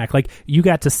to unpack. Like, you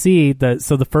got to see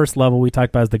the first level we talked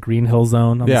about is the Green Hill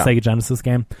Zone on the Sega Genesis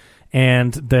game,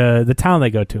 and the town they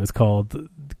go to is called,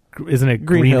 isn't it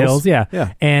Green Hills?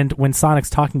 Yeah. And when Sonic's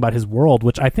talking about his world,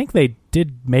 which I think they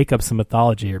did make up some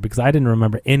mythology here because I didn't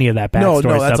remember any of that backstory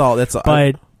stuff. That's all.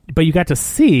 But but you got to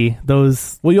see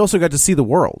those. Well, you also got to see the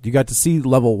world. You got to see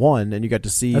level 1, and you got to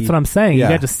see. That's what I'm saying. Yeah.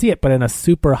 You got to see it, but in a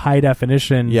super high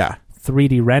definition. Yeah.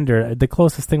 3D render. The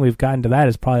closest thing we've gotten to that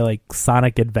is probably like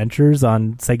Sonic Adventures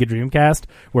on Sega Dreamcast,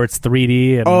 where it's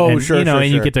 3D and sure, you know, sure, and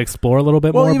sure. you get to explore a little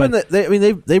bit more. Even but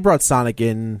they brought Sonic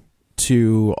in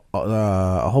to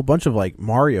a whole bunch of like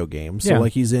Mario games. So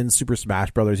like he's in Super Smash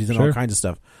Brothers. He's in all kinds of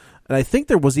stuff. And I think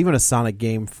there was even a Sonic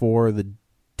game for the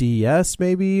DS,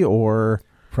 maybe, or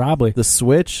probably the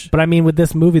Switch. But I mean, with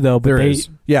this movie though, but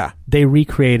they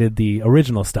recreated the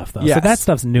original stuff though. Yes. So that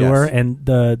stuff's newer, Yes. and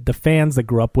the fans that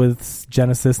grew up with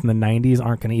Genesis in the 90s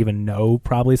aren't going to even know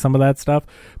probably some of that stuff.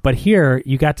 But here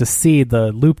you got to see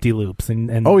the loop-de-loops and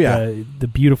the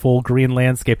beautiful green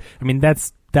landscape. I mean,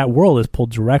 that world is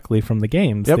pulled directly from the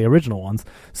games, the original ones.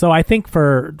 So I think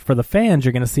for the fans,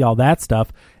 you're going to see all that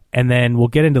stuff. And then we'll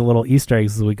get into little Easter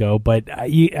eggs as we go. But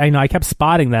I know I kept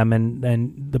spotting them,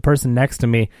 and the person next to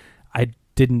me, I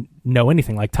didn't know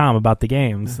anything like Tom about the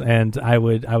games, and I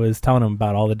was telling him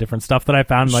about all the different stuff that I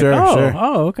found. Like,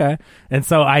 oh, okay. And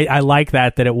so I like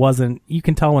that it wasn't. You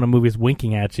can tell when a movie's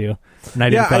winking at you. And I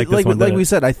didn't feel like this one did. Like we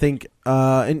said, I think,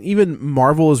 and even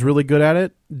Marvel is really good at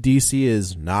it. DC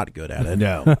is not good at it.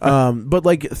 No. But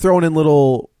like throwing in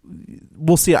little,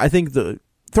 we'll see. I think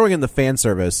throwing in the fan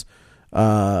service.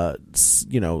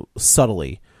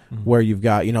 Subtly, where you've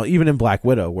got, even in Black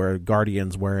Widow, where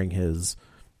Guardian's wearing his,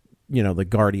 the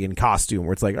Guardian costume,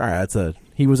 where it's like, all right,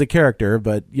 he was a character,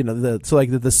 but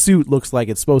the suit looks like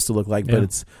it's supposed to look like, but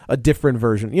it's a different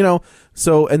version,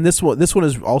 So, and this one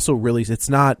is also really, it's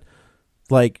not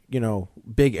like,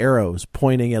 big arrows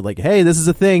pointing at like, hey, this is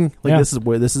a thing, like this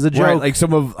is a joke. Right, like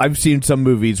I've seen some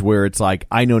movies where it's like,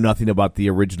 I know nothing about the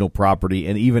original property,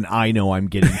 and even I know I'm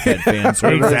getting fed fan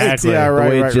service. Exactly. Yeah, right.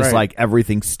 The way it's just like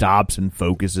everything stops and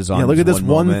focuses on. Look at this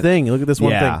one moment. thing. Look at this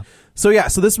one thing. So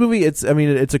this movie, it's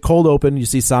a cold open. You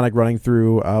see Sonic running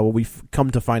through what we've come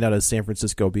to find out as San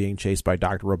Francisco, being chased by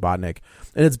Dr. Robotnik,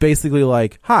 and it's basically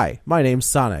like, hi, my name's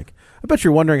Sonic. I bet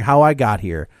you're wondering how I got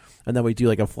here. And then we do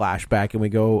like a flashback, and we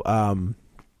go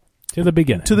to the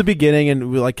beginning.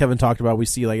 And like Kevin talked about, we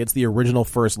see like it's the original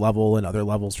first level and other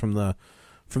levels from the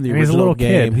original he's a little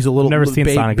game. Kid. He's a little never seen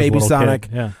Sonic baby as a little Sonic.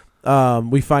 Kid. Yeah.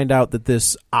 We find out that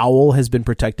this owl has been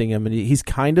protecting him, and he's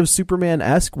kind of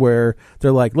Superman-esque, where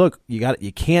they're like, "Look,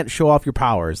 you can't show off your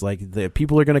powers. Like the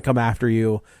people are going to come after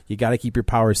you. You got to keep your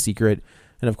powers secret."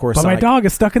 And of course, but Sonic, my dog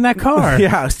is stuck in that car.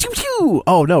 Yeah.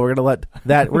 Oh no, we're gonna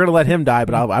let him die,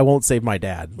 but I won't save my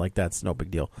dad. Like that's no big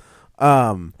deal.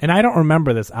 And I don't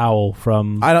remember this owl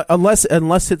from. Unless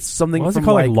it's something. What was from it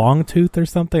called? like Longtooth or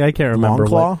something? I can't remember.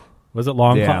 Longclaw? Was it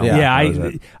Longclaw?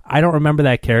 Yeah. I don't remember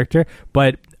that character,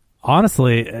 but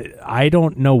honestly, I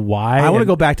don't know why. I want to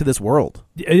go back to this world.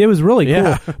 It was really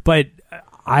cool, but.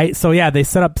 They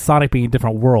set up Sonic being a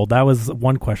different world. That was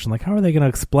one question. Like, how are they going to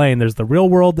explain? There's the real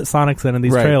world that Sonic's in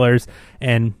these trailers,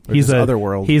 and he's other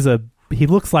world. He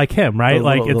looks like him, right?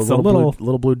 It's a little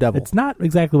blue devil. It's not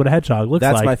exactly what a hedgehog looks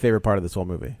like. That's my favorite part of this whole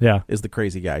movie. Yeah, is the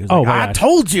crazy guy. Who's I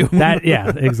told you that.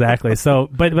 Yeah, exactly. So,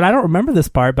 but I don't remember this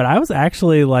part. But I was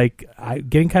actually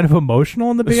getting kind of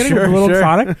emotional in the beginning with little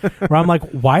Sonic, where I'm like,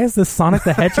 why is this Sonic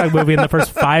the Hedgehog movie in the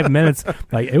first 5 minutes?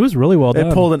 Like, it was really well done.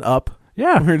 It pulled an up.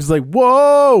 Yeah, we're just like,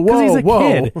 whoa, because he's a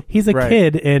kid. He's a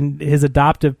kid, and his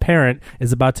adoptive parent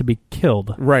is about to be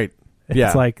killed. Right.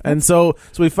 It's like, and so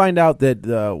we find out that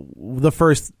the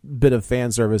first bit of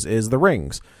fan service is the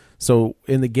rings. So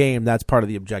in the game, that's part of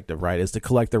the objective, right? Is to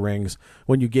collect the rings.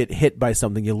 When you get hit by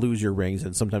something, you lose your rings,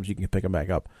 and sometimes you can pick them back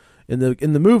up. In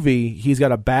the movie, he's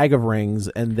got a bag of rings,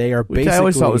 and they are basically. I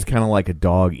always thought was kind of like a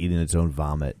dog eating its own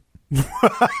vomit.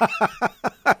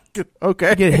 Okay.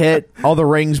 You get hit, all the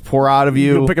rings pour out of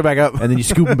you, pick it back up, and then you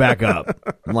scoop them back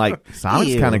up. I'm like,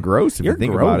 Sonic's kind of gross if you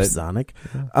think gross, about it. Sonic.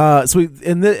 So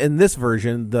in this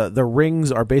version, the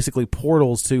rings are basically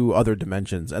portals to other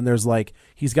dimensions, and there's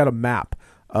he's got a map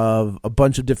of a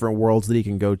bunch of different worlds that he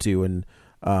can go to, and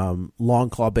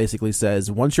Longclaw basically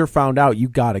says once you're found out, you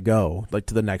gotta go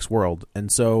to the next world, and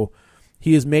so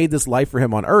he has made this life for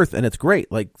him on Earth, and it's great,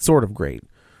 sort of great.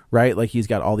 Right, he's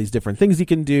got all these different things he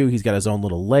can do. He's got his own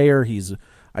little lair.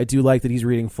 I do like that he's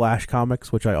reading Flash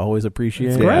comics, which I always appreciate.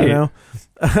 It's great. And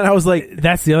I was like,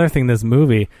 that's the other thing. This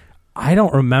movie, I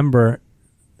don't remember.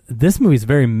 This movie's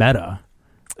very meta.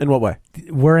 In what way?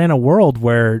 We're in a world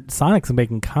where Sonic's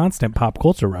making constant pop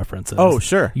culture references. Oh,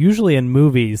 sure. Usually in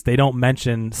movies, they don't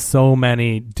mention so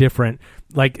many different,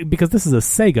 because this is a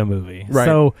Sega movie, right?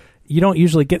 So you don't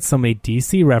usually get so many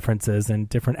DC references and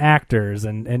different actors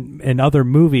and other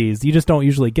movies. You just don't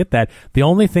usually get that. The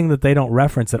only thing that they don't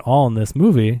reference at all in this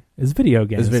movie is video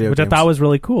games, which I games. thought was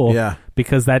really cool. Yeah.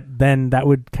 Because that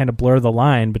would kind of blur the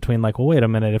line between like, well, wait a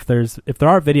minute, if there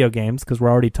are video games, because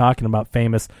we're already talking about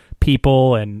famous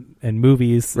people and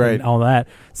movies and all that.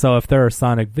 So if there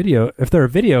are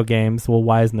video games, well,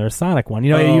 why isn't there a Sonic one?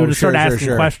 You would start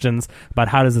asking questions about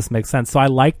how does this make sense. So I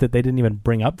like that they didn't even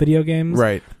bring up video games.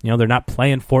 Right. They're not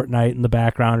playing Fortnite in the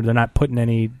background, or they're not putting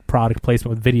any product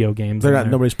placement with video games.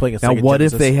 Nobody's playing a Now, Sega what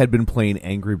Genesis. if they had been playing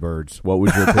Angry Birds? What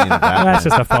would your opinion of that? That's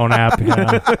just a phone app.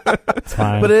 It's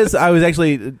fine. But I was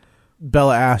actually,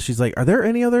 Bella asked, she's like, are there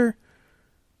any other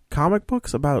comic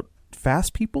books about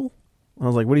fast people? I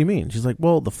was like, what do you mean? She's like,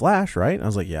 well, The Flash, right? And I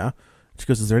was like, yeah. She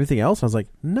goes, is there anything else? I was like,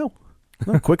 no.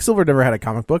 Quicksilver never had a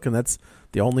comic book, and that's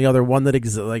the only other one that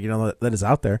exists, that is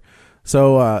out there.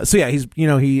 So yeah, he's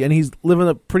he's living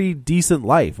a pretty decent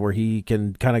life where he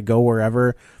can kind of go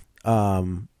wherever.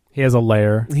 He has a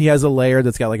lair. He has a lair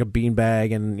that's got like a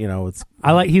beanbag, and it's.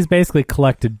 He's basically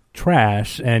collected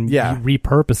trash and he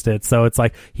repurposed it. So it's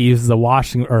like he uses a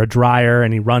washing or a dryer,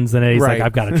 and he runs in it. He's like,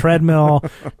 I've got a treadmill.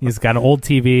 He's got an old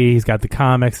TV. He's got the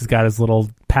comics. He's got his little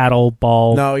paddle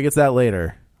ball. No, he gets that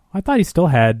later. I thought he still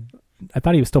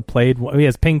played. He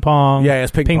has ping pong. Yeah, he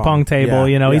has ping pong table.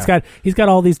 He's got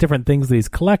all these different things that he's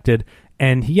collected.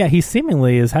 And he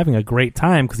seemingly is having a great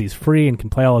time because he's free and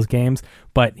can play all his games,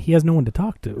 but he has no one to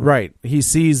talk to. Right. He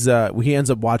sees. He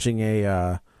ends up watching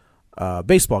a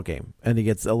baseball game, and he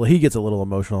gets a little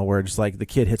emotional. Where just like the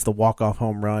kid hits the walk-off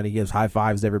home run, he gives high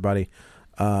fives to everybody,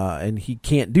 and he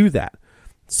can't do that.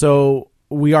 So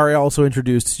we are also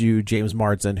introduced to James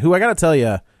Marsden, who I got to tell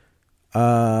you,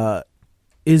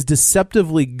 is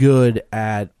deceptively good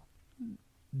at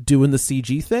doing the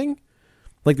CG thing.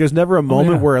 Like, there's never a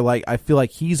moment where, like, I feel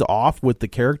like he's off with the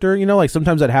character. Like,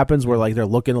 sometimes that happens where, like, they're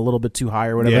looking a little bit too high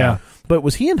or whatever. Yeah. But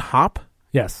was he in Hop?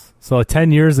 Yes. So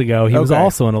 10 years ago, he was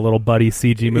also in a Little Buddy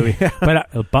CG movie. But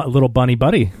a Little Bunny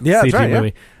Buddy CG movie.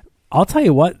 Yeah. I'll tell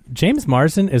you what, James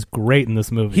Marsden is great in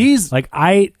this movie. He's... like,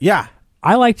 I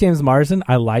like James Marsden.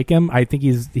 I like him. I think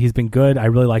he's been good. I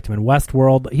really liked him in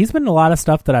Westworld. He's been in a lot of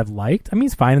stuff that I've liked. I mean,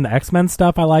 he's fine in the X-Men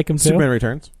stuff. I like him, too. Superman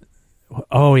Returns.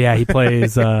 Oh, yeah. He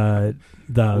plays...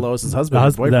 the Lois's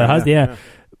husband, boyfriend, yeah.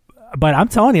 But I'm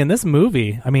telling you, in this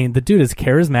movie, I mean, the dude is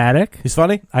charismatic. He's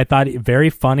funny. I thought very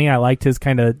funny. I liked his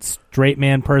kind of straight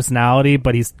man personality,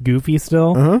 but he's goofy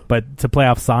still. Uh-huh. But to play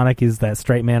off Sonic, he's that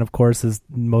straight man, of course, as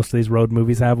most of these road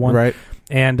movies have one. Right.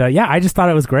 And I just thought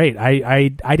it was great. I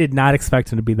did not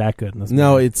expect him to be that good in this movie.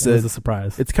 No, it was a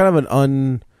surprise. It's kind of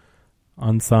an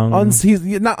unsung.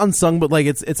 He's not unsung, but like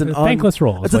it's an thankless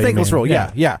role. It's a thankless role.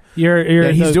 Yeah.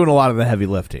 He's doing a lot of the heavy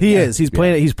lifting. He is. He's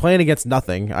playing. He's playing against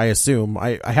nothing. I assume.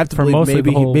 I have to believe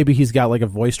maybe he's got like a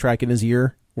voice track in his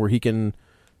ear where he can.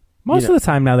 Most of the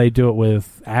time now they do it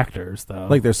with actors though.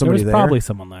 Like there's somebody there. Probably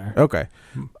someone there. Okay.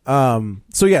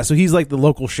 So he's like the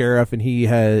local sheriff, and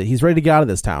he's ready to get out of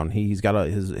this town. He's got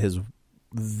his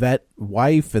vet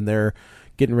wife, and they're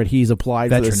getting ready. He's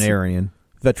applied veterinarian. For this.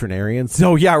 Veterinarians.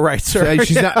 Oh yeah, right. Sorry.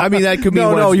 She's not. I mean, that could be.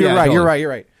 No, you're right. You're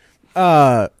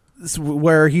right.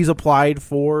 Where he's applied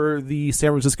for the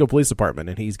San Francisco Police Department,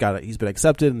 and he's been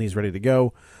accepted, and he's ready to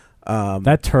go.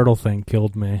 That turtle thing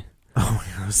killed me. Oh,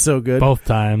 it was so good both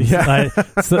times. Yeah.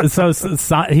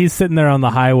 So he's sitting there on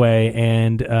the highway,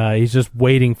 and he's just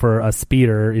waiting for a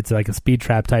speeder. It's like a speed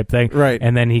trap type thing, right?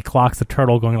 And then he clocks a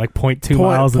turtle going like 0.2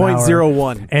 miles an hour.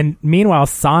 0.01. And meanwhile,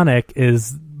 Sonic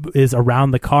is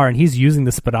around the car, and he's using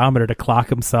the speedometer to clock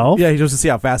himself. Yeah, he goes to see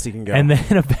how fast he can go. And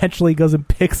then eventually goes and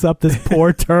picks up this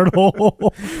poor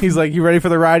turtle. He's like, "You ready for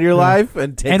the ride of your life?"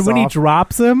 And takes And when off. he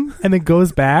drops him and then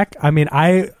goes back, I mean,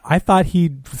 I thought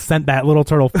he sent that little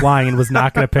turtle flying and was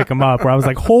not going to pick him up. Where I was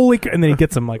like, "Holy!" And then he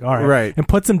gets him like, "All right," and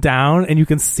puts him down, and you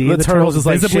can see the turtle's just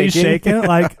like visibly shaking.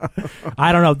 Like,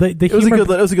 I don't know. It was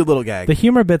a good little gag. The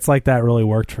humor bits like that really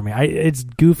worked for me. It's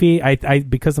goofy. I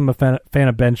because I'm a fan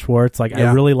of Ben Schwartz. Like,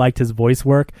 I really liked his voice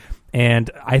work, and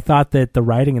I thought that the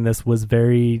writing in this was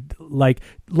very like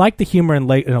the humor in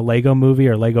a Lego movie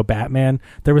or Lego Batman.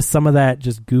 There was some of that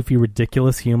just goofy,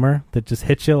 ridiculous humor that just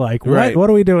hits you like, what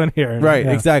are we doing here? Right,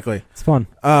 exactly. It's fun.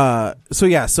 But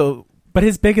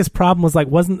his biggest problem was like,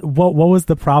 what was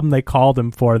the problem they called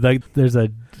him for? There's a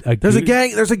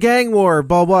gang war,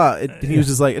 blah blah. He was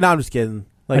just like, no, I'm just kidding.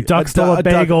 Like a duck stole a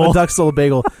bagel. A duck stole a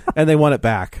bagel, and they want it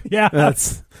back. Yeah,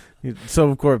 so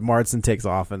of course Marsden takes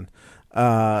off, and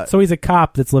so he's a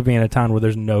cop that's living in a town where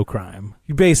there's no crime,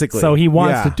 basically. So he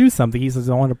wants to do something. He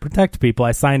says, I want to protect people.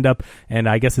 I signed up, and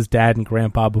I guess his dad and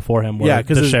grandpa before him were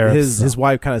the sheriffs. His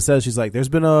wife kind of says, she's like, there's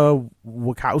been a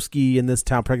Wachowski in this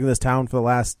town, protecting this town for the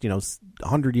last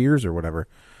 100 years or whatever.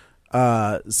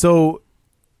 So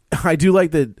I do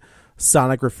like that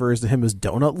Sonic refers to him as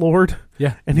Donut Lord.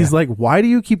 Yeah. And he's like, why do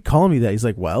you keep calling me that? He's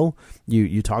like, well,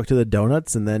 you talk to the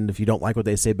donuts, and then if you don't like what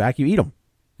they say back, you eat them.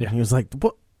 Yeah. And he was like,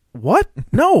 what?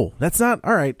 No, that's not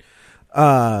all right.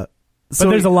 But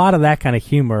there's a lot of that kind of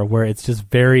humor where it's just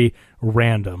very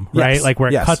random, right? Yes, Like where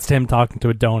it cuts to him talking to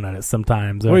a donut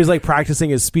sometimes. Or he's like practicing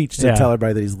his speech to tell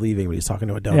everybody that he's leaving, but he's talking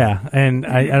to a donut. Yeah, and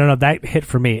I don't know, that hit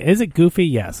for me. Is it goofy?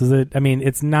 Yes. Is it? I mean,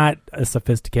 it's not a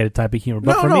sophisticated type of humor.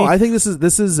 But for me, I think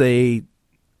this is a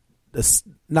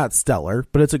not stellar,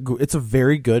 but it's a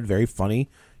very good, very funny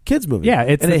kids movie. Yeah,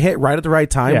 it hit right at the right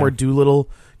time where Doolittle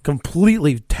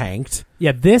completely tanked.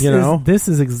 Yeah, this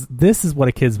is what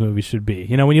a kids movie should be.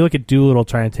 You know, when you look at Doolittle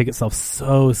trying to take itself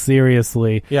so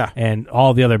seriously, and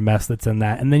all the other mess that's in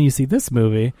that, and then you see this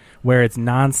movie where it's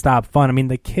nonstop fun. I mean,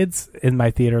 the kids in my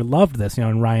theater loved this, you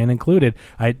know, and Ryan included.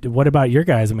 What about your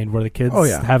guys? I mean, were the kids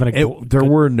having there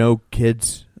were no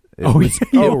kids.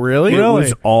 Really? It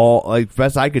was all, like,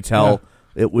 best I could tell,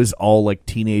 it was all like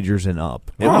teenagers and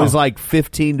up. It was like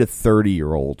 15 to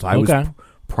 30-year-olds. I was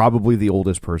probably the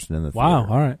oldest person in the theater. Wow,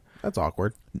 all right. That's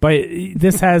awkward. But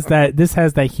this has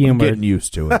that humor. I'm getting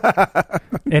used to it.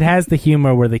 It has the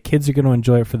humor where the kids are going to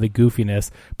enjoy it for the goofiness,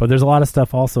 but there's a lot of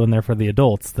stuff also in there for the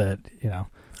adults that, you know.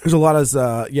 There's a lot of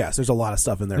there's a lot of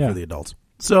stuff in there for the adults.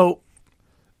 So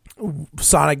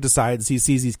Sonic decides, he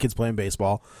sees these kids playing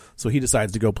baseball, so he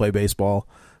decides to go play baseball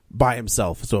by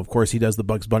himself. So of course he does the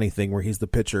Bugs Bunny thing where he's the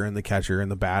pitcher and the catcher and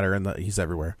the batter and he's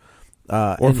everywhere.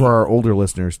 Or for our older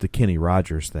listeners, the Kenny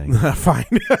Rogers thing. Fine.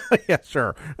 Yeah,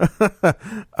 sure.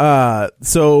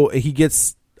 So he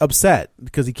gets upset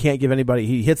because he can't give anybody,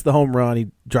 he hits the home run, he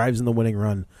drives in the winning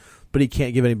run, but he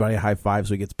can't give anybody a high five,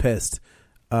 so he gets pissed.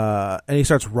 And he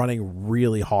starts running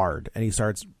really hard, and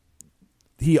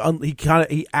he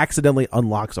accidentally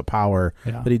unlocks a power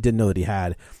that he didn't know that he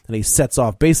had, and he sets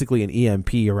off basically an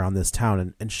EMP around this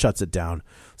town and shuts it down.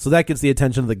 So that gets the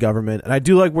attention of the government, and I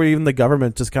do like where even the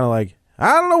government just kind of like,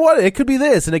 I don't know what it could be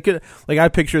this, and it could, like, I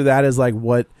picture that as like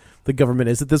what the government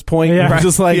is at this point. Yeah,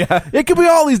 just like it could be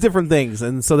all these different things,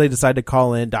 and so they decide to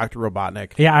call in Dr.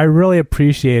 Robotnik. Yeah, I really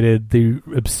appreciated the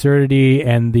absurdity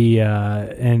and the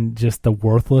and just the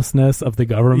worthlessness of the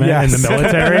government and the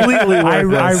military. Completely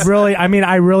worthless.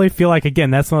 I really feel like,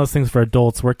 again, that's one of those things for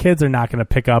adults where kids are not going to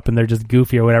pick up and they're just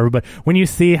goofy or whatever. But when you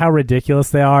see how ridiculous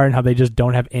they are and how they just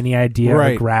don't have any idea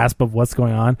or grasp of what's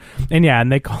going on,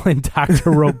 and they call in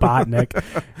Dr. Robotnik,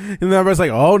 and everybody's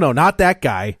like, "Oh no, not that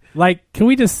guy!" Like, can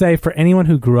we just say, for anyone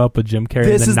who grew up with Jim Carrey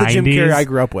this in the 90s, is the Jim Carrey I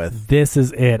grew up with. This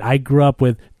is it. I grew up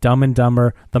with Dumb and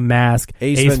Dumber, The Mask,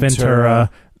 Ace Ventura.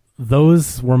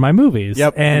 Those were my movies.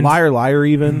 Yep, and Liar Liar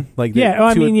even. Like to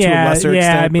a lesser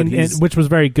extent, which was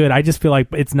very good. I just feel like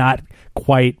it's not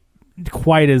quite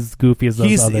as goofy as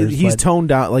those others. He's toned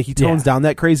down, like he tones down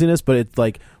that craziness, but it's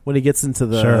like when he gets into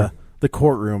the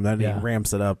courtroom, then he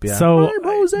ramps it up. Yeah. So I'm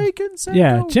Jose Canseco.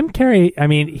 Yeah, Jim Carrey. I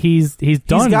mean, he's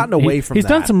gotten away from. He's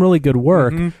done some really good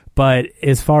work, but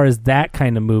as far as that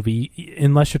kind of movie,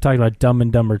 unless you're talking about Dumb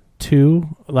and Dumber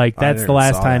 2, like that's the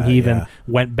last time he even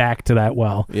went back to that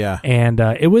well. Yeah, and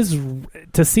it was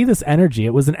to see this energy.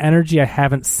 It was an energy I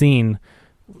haven't seen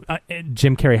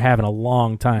Jim Carrey have in a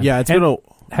long time. Yeah,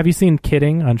 have you seen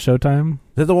Kidding on Showtime?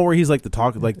 Is that the one where he's like the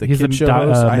he's kid show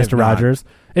host? Mr. Rogers.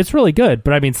 It's really good,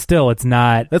 but I mean, still, it's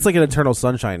not. That's like an Eternal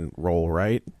Sunshine role,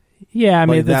 right? Yeah, I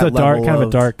mean, like it's a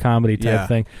dark comedy type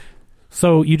thing.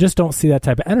 So you just don't see that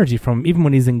type of energy from him, even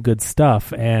when he's in good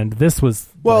stuff. And this was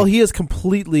he is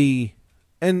completely.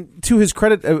 And to his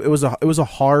credit, it was a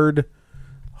hard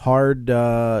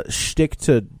shtick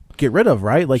to get rid of,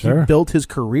 right? Like he built his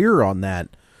career on that.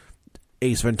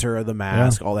 Ace Ventura, The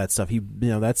Mask, all that stuff.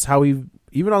 That's how he,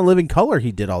 even on Living Color,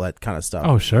 he did all that kind of stuff.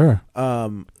 Oh, sure.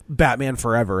 Batman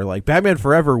Forever. Like, Batman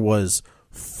Forever was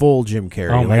full Jim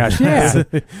Carrey. Oh, my gosh. Yeah.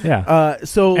 Yeah.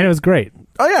 And it was great.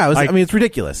 Oh, yeah. It's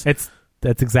ridiculous.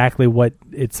 That's exactly what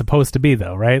it's supposed to be,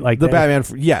 though, right? Like the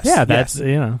Batman. Yes. Yeah, that's,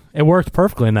 it worked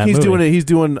perfectly in that movie. He's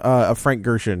doing a Frank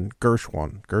Gershon. Frank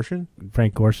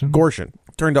Gorshin? Gorshin.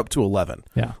 Turned up to 11.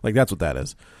 Yeah. Like, that's what that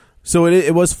is. So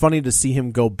it was funny to see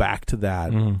him go back to that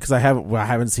because I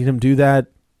haven't seen him do that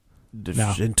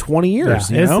in 20 years.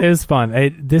 Yeah, it was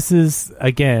fun. This is,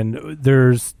 again,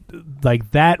 there's like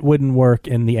that wouldn't work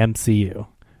in the MCU.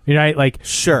 You know, like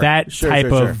that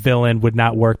type of villain would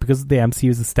not work because the MCU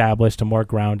is established and more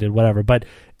grounded, whatever. But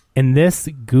in this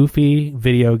goofy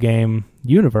video game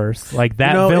universe, like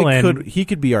that villain, he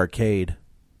could be arcade.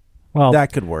 Well,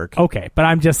 that could work. Okay, but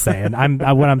I'm just saying.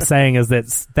 What I'm saying is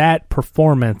that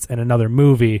performance in another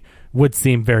movie would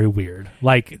seem very weird.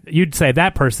 Like you'd say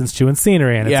that person's chewing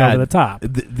scenery and it's over the top.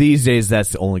 These days,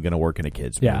 that's only going to work in a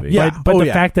kids movie. Yeah. But the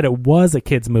fact that it was a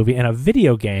kids movie and a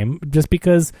video game, just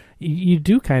because you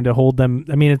do kind of hold them.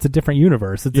 I mean, it's a different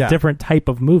universe. It's a different type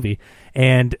of movie,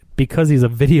 and because he's a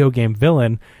video game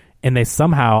villain. And they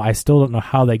somehow, I still don't know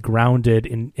how they grounded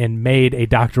and made a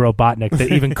Dr. Robotnik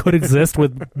that even could exist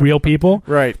with real people.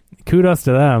 Right. Kudos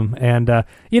to them. And,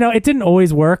 it didn't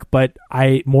always work, but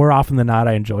more often than not,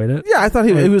 I enjoyed it. Yeah, I thought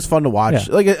it was fun to watch.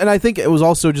 Yeah. And I think it was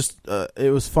also just,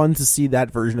 it was fun to see that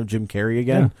version of Jim Carrey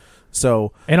again. Yeah.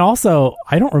 So. And also,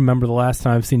 I don't remember the last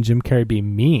time I've seen Jim Carrey be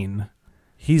mean.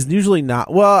 He's usually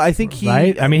not. Well, I think he.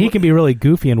 Right? I mean, he can be really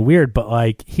goofy and weird, but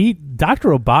Dr.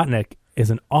 Robotnik is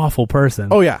an awful person.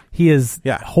 Oh yeah, he is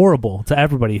horrible to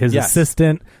everybody. His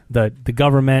assistant, the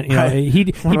government. He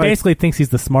basically thinks he's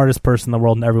the smartest person in the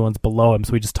world, and everyone's below him.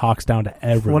 So he just talks down to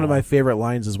everyone. One of my favorite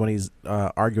lines is when he's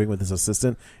arguing with his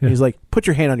assistant. And he's like, "Put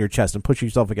your hand on your chest and push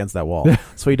yourself against that wall,"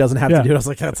 so he doesn't have to do it. I was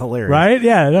like, "That's hilarious." Right?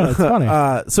 Yeah, no, it's funny.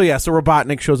 So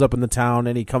Robotnik shows up in the town,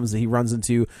 and he runs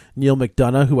into Neil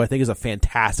McDonough, who I think is a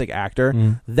fantastic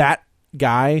actor. That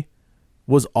guy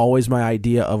was always my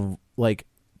idea of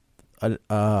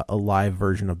a live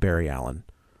version of Barry Allen.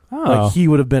 Oh. He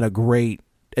would have been a great,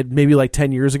 maybe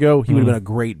 10 years ago, he would have been a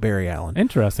great Barry Allen.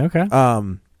 Interesting. Okay.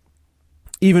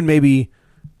 Even maybe,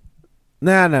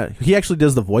 he actually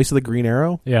does the voice of the Green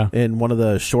Arrow in one of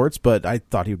the shorts, but I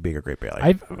thought he would be a great Barry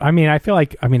Allen. I feel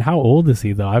like, how old is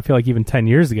he though? I feel like even 10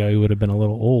 years ago, he would have been a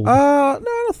little old. No, I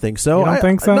don't think so. You don't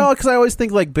think so? No, because I always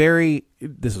think Barry,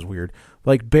 this is weird,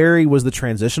 Barry was the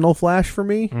transitional Flash for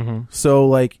me. Mm-hmm.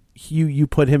 So you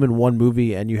put him in one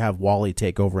movie and you have Wally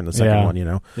take over in the second one,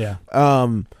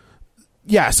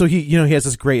 so he has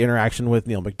this great interaction with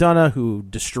Neil McDonough, who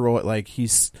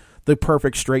he's the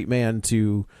perfect straight man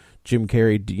to Jim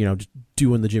Carrey, just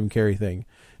doing the Jim Carrey thing.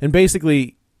 And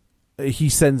basically he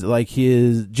sends Dr.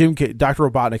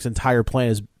 Robotnik's entire plan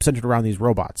is centered around these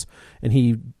robots, and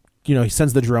he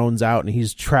sends the drones out and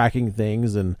he's tracking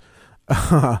things, and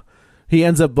he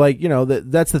ends up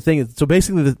that's the thing. So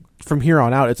basically, from here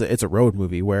on out, it's a road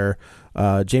movie where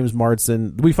James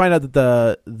Marsden. We find out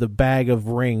that the bag of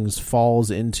rings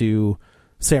falls into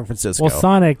San Francisco.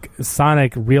 Well,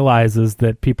 Sonic realizes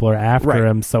that people are after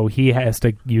him, so he has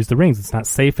to use the rings. It's not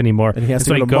safe anymore, and he has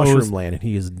to go to Mushroom Land, and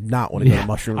he is not want to go to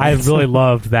Mushroom Land. I really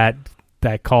loved that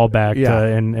callback,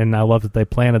 and I love that they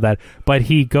planted that. But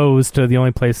he goes to the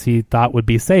only place he thought would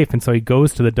be safe, and so he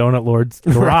goes to the Donut Lord's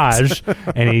garage,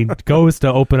 and he goes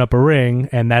to open up a ring,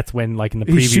 and that's when, in the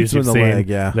previews, you've seen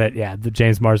that the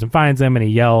James Marsden finds him, and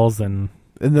he yells, and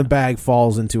the bag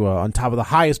falls into on top of the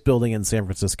highest building in San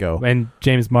Francisco. And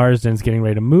James Marsden's getting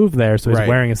ready to move there, so he's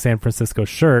wearing a San Francisco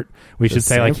shirt. We should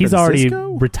say he's already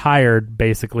retired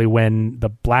basically when the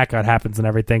blackout happens and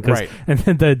everything. And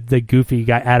then the goofy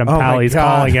guy Adam Pally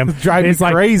calling him, driving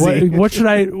me crazy. What should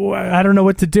I don't know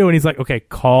what to do. And he's like, okay,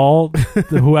 call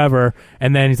whoever.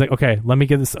 And then he's like, okay, let me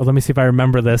get this. Let me see if I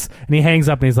remember this. And he hangs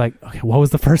up and he's like, okay, what was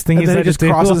the first thing he said? He just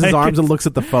crosses his arms and looks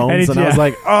at the phones, and I was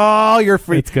like, oh, you're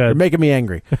free. It's good. You're making me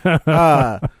angry.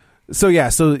 So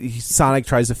Sonic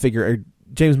tries to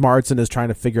James Marsden is trying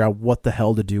to figure out what the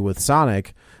hell to do with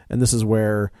Sonic, and this is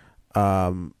where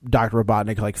Dr.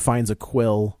 Robotnik finds a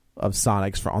quill of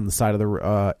Sonic's on the side of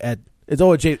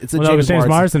the James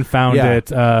Marsden found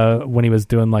it when he was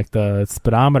doing the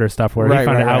speedometer stuff, where he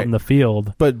found it out in the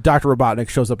field. But Dr. Robotnik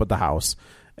shows up at the house,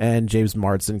 and James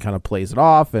Marsden kind of plays it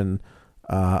off, and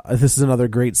this is another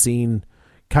great scene.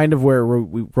 Kind of where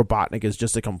Robotnik is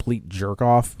just a complete jerk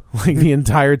off the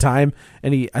entire time,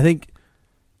 and he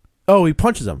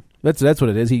punches him. That's what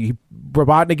it is.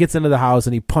 Robotnik gets into the house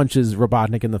and he punches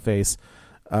Robotnik in the face,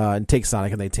 and takes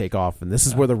Sonic, and they take off. And this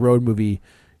is where the road movie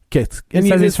gets. He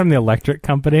says he's from the electric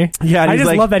company. Yeah, I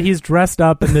just love that he's dressed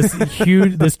up in this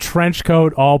huge, this trench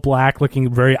coat, all black, looking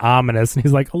very ominous, and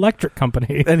he's like, electric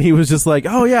company. And he was just like,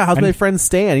 oh yeah, how's my friend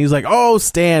Stan? He was like, oh,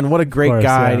 Stan, what a great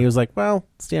guy. And he was like, well,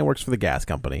 Stan works for the gas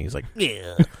company. He's like,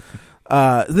 yeah.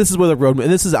 This is where the road.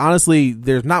 And this is honestly,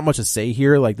 there's not much to say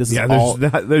here. There's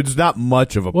not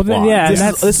much of a plot.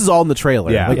 This is all in the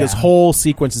trailer. Yeah, this whole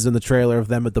sequence is in the trailer of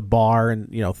them at the bar and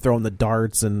throwing the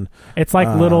darts, and it's like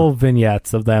little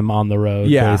vignettes of them on the road.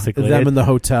 Yeah, basically them in the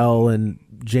hotel, and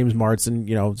James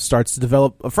Marsden starts to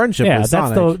develop a friendship with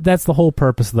Sonic. That's the whole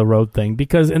purpose of the road thing,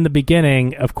 because in the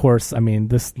beginning, of course,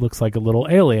 this looks like a little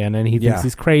alien, and he thinks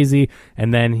he's crazy,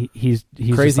 and then he's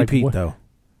crazy just like, Pete though.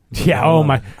 Yeah. Oh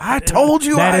my! I told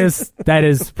you. That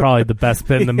is probably the best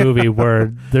bit in the movie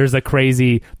where there's a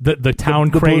crazy the town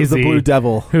crazy the blue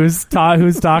devil who's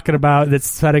talking about that's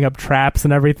setting up traps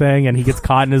and everything, and he gets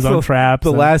caught in his own traps.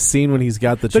 The last scene when he's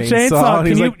got the chainsaw. And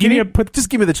he's like, just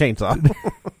give me the chainsaw.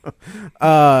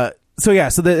 So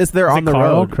they're on the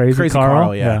road. Crazy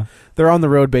Carl. Yeah. They're on the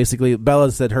road basically.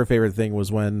 Bella said her favorite thing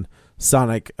was when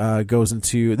Sonic goes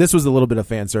into. This was a little bit of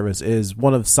fan service. Is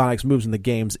one of Sonic's moves in the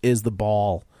games is the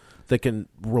ball that can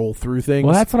roll through things.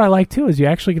 Well, that's what I like too. Is you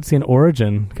actually get to see an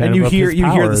origin, and you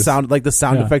hear the sound, like the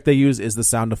sound effect they use is the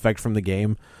sound effect from the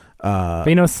game.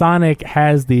 But Sonic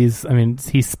has these. I mean,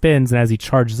 he spins, and as he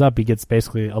charges up, he gets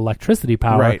basically electricity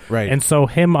power. Right. And so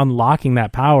him unlocking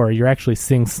that power, you're actually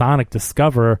seeing Sonic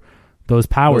discover those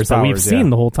powers that we've seen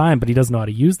the whole time, but he doesn't know how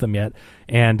to use them yet.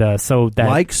 And so that,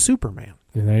 like Superman.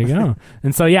 There you go.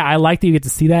 And so I like that you get to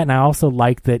see that, and I also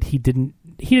like that he didn't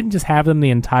just have them the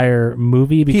entire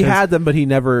movie. Because he had them, but he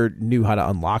never knew how to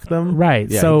unlock them. Right.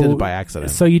 Yeah, so he did it by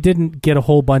accident. So you didn't get a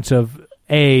whole bunch of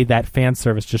that fan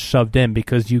service just shoved in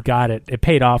because you got it. It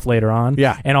paid off later on.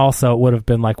 Yeah. And also it would have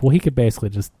been like, well, he could basically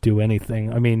just do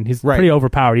anything. I mean, he's pretty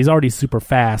overpowered. He's already super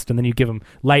fast, and then you give him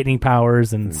lightning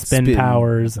powers and spin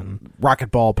powers and rocket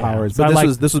ball powers. Yeah.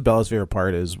 But this was Bella's favorite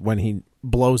part is when he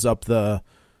blows up the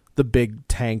big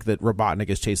tank that Robotnik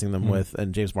is chasing them with,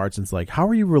 and James Marsden's like, how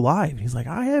are you alive? He's like,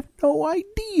 I have no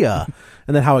idea.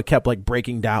 And then how it kept like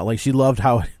breaking down. Like she loved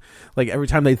how like every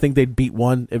time they think they'd beat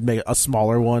one, it'd make a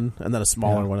smaller one, and then a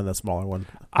smaller one, and then a smaller one.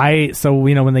 So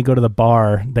when they go to the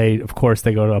bar, they go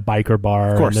to a biker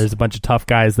bar, and there's a bunch of tough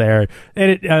guys there,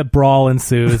 and brawl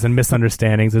ensues and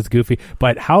misunderstandings. It's goofy.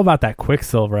 But how about that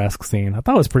Quicksilver-esque scene? I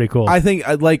thought it was pretty cool. I think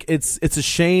it's a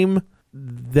shame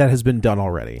that has been done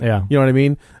already. Yeah. You know what I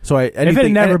mean? So if it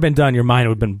had never been done, your mind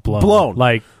would have been blown.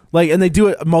 Like, and they do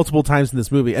it multiple times in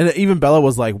this movie. And even Bella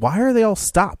was like, why are they all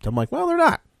stopped? I'm like, well, they're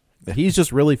not. He's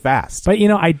just really fast. But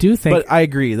I do think. But I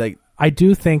agree. Like, I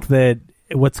do think that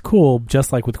what's cool,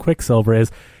 just like with Quicksilver,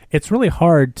 is it's really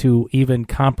hard to even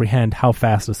comprehend how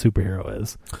fast a superhero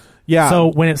is. Yeah. So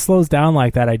when it slows down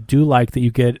like that, I do like that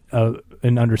you get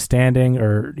an understanding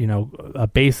or a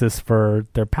basis for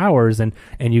their powers, and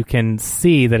you can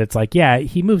see that it's like, yeah,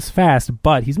 he moves fast,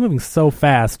 but he's moving so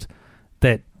fast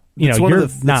that you're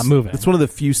not moving. It's one of the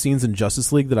few scenes in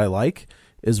Justice League that I like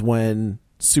is when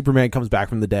Superman comes back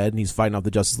from the dead and he's fighting off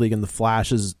the Justice League, and the Flash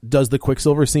does the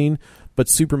Quicksilver scene, but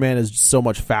Superman is so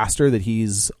much faster that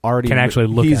he's already can actually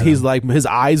look. He's like, his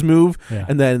eyes move, yeah.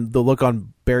 And then the look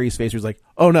on Barry's face was like,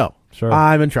 oh no, sure,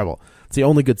 I'm in trouble. It's the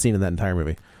only good scene in that entire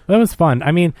movie. That was fun.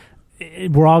 I mean,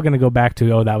 we're all going to go back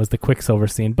to, that was the Quicksilver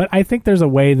scene. But I think there's a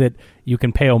way that you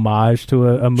can pay homage to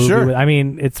a movie. Sure. I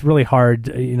mean, it's really hard.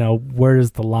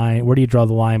 Where's the line? Where do you draw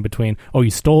the line between, you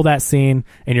stole that scene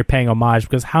and you're paying homage?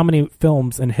 Because how many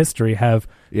films in history have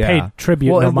paid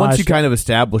tribute and and homage? once you kind of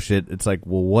establish it, it's like,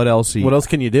 well, what else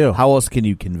can you do? How else can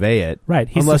you convey it? Right.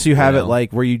 Unless you have it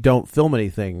like where you don't film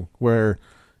anything, where,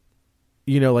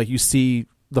 like you see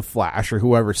the Flash or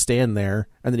whoever stand there,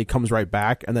 and then he comes right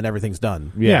back, and then everything's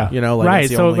done. Yeah, right.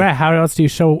 So how else do you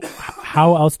show?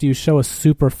 How else do you show a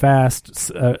super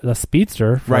fast a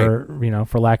speedster?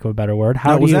 For lack of a better word.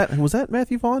 Was that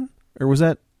Matthew Vaughn, or was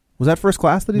that First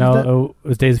Class that he did that? No, it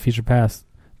was Days of Future Past.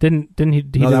 Didn't he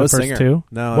do the first Singer. two?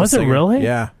 No, was it really?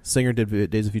 Yeah, Singer did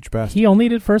Days of Future Past. He only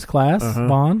did First Class.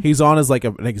 Vaughn. He's on as like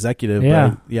an executive.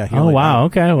 Yeah, wow.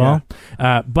 Okay, well,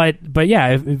 but yeah,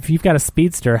 if you've got a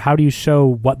speedster, how do you show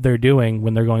what they're doing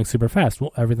when they're going super fast?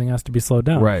 Well, everything has to be slowed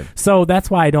down. Right. So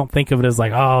that's why I don't think of it as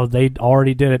like, they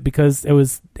already did it, because it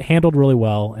was handled really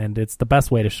well, and it's the best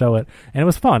way to show it, and it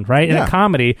was fun, right? Yeah. In a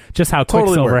comedy, just how Totally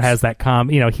Quicksilver works. has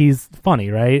that he's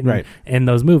funny, right? Right. In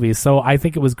those movies, so I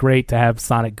think it was great to have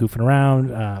Sonic goofing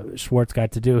around. Schwartz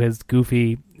got to do his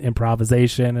goofy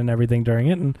improvisation and everything during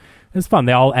it, and it was fun.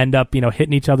 They all end up,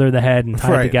 hitting each other in the head and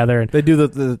tied together. And they do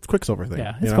the Quicksilver thing.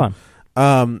 Yeah, it's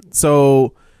fun.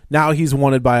 So now he's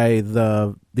wanted by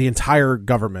the entire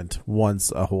government.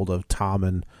 Wants a hold of Tom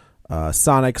and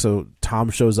Sonic. So Tom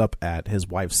shows up at his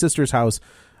wife's sister's house.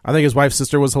 I think his wife's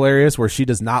sister was hilarious, where she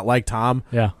does not like Tom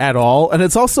at all. And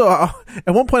it's also, at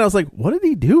one point I was like, what did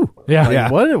he do? Yeah.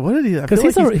 Like, what did he do? Because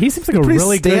he seems like a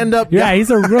really stand-up good... guy. Yeah, he's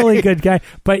a really good guy.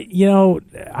 But,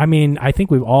 I mean, I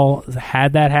think we've all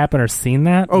had that happen or seen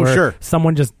that. Oh, where sure.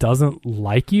 Someone just doesn't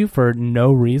like you for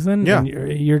no reason. Yeah. And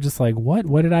you're just like, what?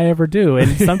 What did I ever do?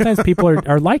 And sometimes people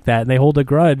are like that, and they hold a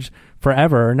grudge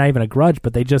forever, or not even a grudge,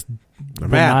 but they just will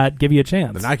not give you a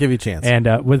chance. They're not give you a chance.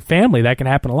 And with family, that can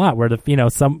happen a lot. Where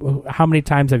how many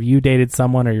times have you dated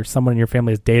someone, or someone in your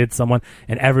family has dated someone,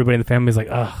 and everybody in the family is like,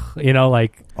 ugh,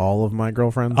 like all of my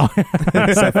girlfriends,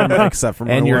 except for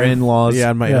my and your wife. in-laws,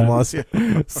 and my in-laws.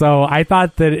 Yeah. So I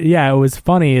thought that it was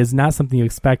funny. Is not something you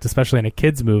expect, especially in a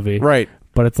kids movie, right?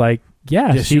 But it's like.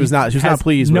 Yeah, she was not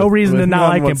pleased. No reason to not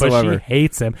like him, whatsoever. but she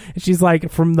hates him. And she's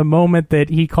like, from the moment that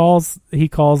he calls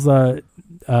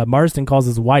Marsden calls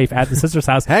his wife at the sister's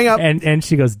house. Hang up, and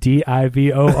she goes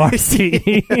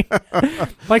DIVORCE,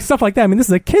 like stuff like that. I mean, this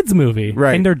is a kids movie,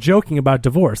 right? And they're joking about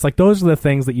divorce. Like those are the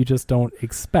things that you just don't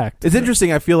expect. It's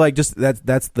interesting. I feel like just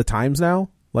that's the times now.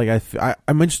 Like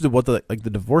I'm interested in what the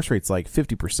divorce rate's like,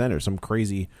 50% or some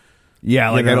crazy.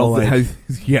 Yeah, like I don't.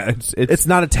 Yeah, it's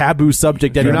not a taboo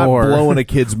subject anymore. You're not blowing a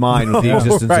kid's mind with the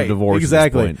existence of divorce.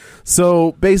 Exactly. At this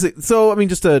point. So I mean,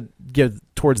 just to get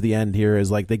towards the end here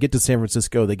is like they get to San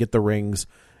Francisco, they get the rings,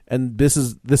 and this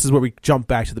is where we jump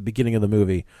back to the beginning of the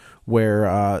movie,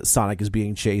 where Sonic is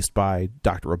being chased by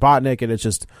Dr. Robotnik, and it's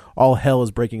just all hell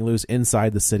is breaking loose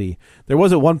inside the city. There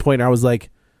was at one point I was like,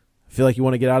 I feel like you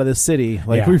want to get out of this city.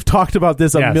 Like we've talked about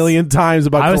this a million times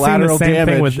about collateral damage.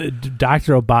 I was saying the same thing with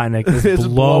Dr. Robotnik is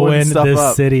blowing this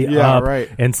up. city up. Right.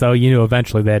 And so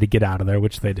eventually they had to get out of there,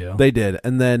 which they do. They did.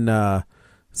 And then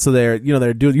so they're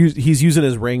doing. He's using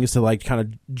his rings to like kind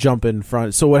of jump in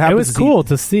front. So what happens? It was cool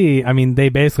to see. I mean, they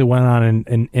basically went on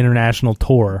an international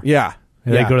tour. Yeah.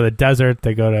 They go to the desert.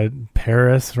 They go to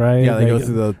Paris, right? Yeah, they go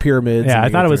through the pyramids. Yeah, I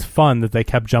thought it was fun that they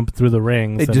kept jumping through the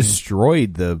rings. They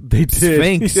destroyed the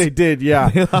Sphinx. They did,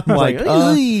 yeah. I'm like,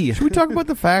 should we talk about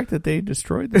the fact that they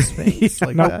destroyed the Sphinx? No,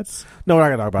 we're not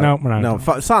going to talk about it. We're not.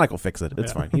 No, Sonic will fix it.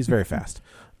 It's fine. He's very fast.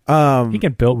 He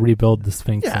can rebuild the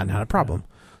Sphinx. Yeah, not a problem.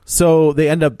 So they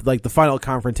end up, like, the final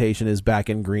confrontation is back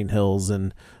in Green Hills,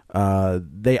 and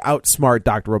they outsmart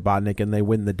Dr. Robotnik, and they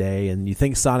win the day, and you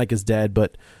think Sonic is dead,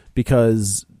 but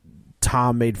because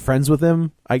Tom made friends with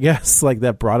him, I guess, like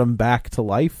that brought him back to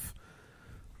life.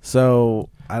 So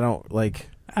I don't like.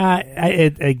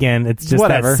 It's just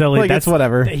whatever. That silly. Like, that's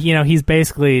whatever. He's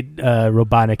basically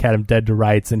Robotnik had him dead to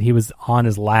rights, and he was on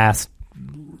his last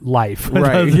life.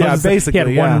 Right. Yeah.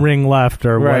 Basically, he had one ring left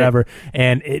or whatever,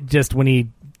 and it just when he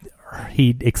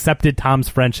accepted Tom's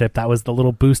friendship, that was the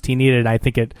little boost he needed. I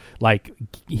think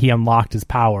he unlocked his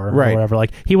power or whatever.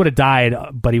 Like he would have died,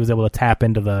 but he was able to tap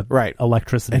into the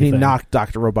electricity. And he knocked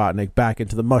Dr. Robotnik back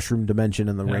into the mushroom dimension,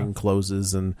 and the ring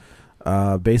closes. And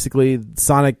basically,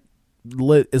 Sonic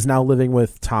is now living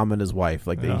with Tom and his wife.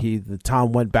 Like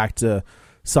Tom went back to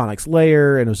Sonic's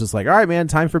lair and was just like, all right, man,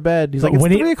 time for bed. He's like, it's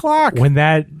 3 o'clock. When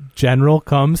that general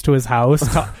comes to his house,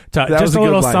 just a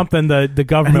little something the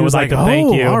government would like to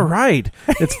thank you. All right.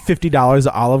 It's $50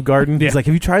 at Olive Garden. He's like,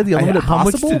 have you tried the Unlimited How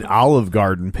Possible? much did Olive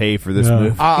Garden pay for this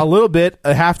movie? A little bit.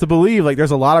 I have to believe. Like, there's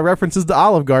a lot of references to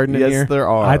Olive Garden in here. Yes, there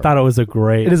are. I thought it was a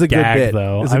great It is a gag, good bit.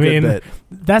 though. It's a good bit.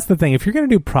 That's the thing. If you're going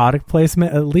to do product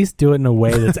placement, at least do it in a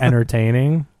way that's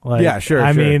entertaining. Like, yeah, sure.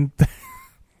 I mean,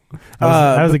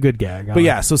 that was a good gag. But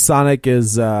yeah, so Sonic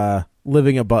is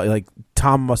living above, like,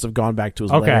 Tom must have gone back to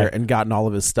his lair and gotten all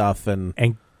of his stuff and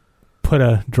put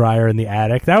a dryer in the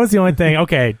attic. That was the only thing.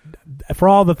 Okay, for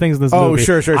all the things in this movie,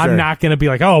 sure. I'm not going to be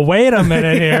like, oh, wait a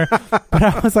minute here. But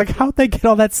I was like, how'd they get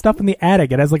all that stuff in the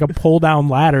attic? It has like a pull down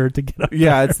ladder to get up.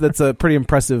 Yeah, that's a pretty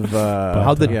impressive.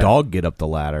 How'd the dog get up the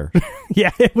ladder?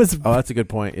 Yeah, it was. Oh, that's a good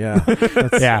point. Yeah,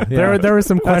 there were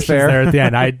some questions there at the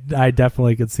end. I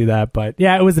definitely could see that, but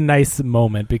yeah, it was a nice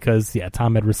moment because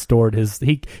Tom had restored his.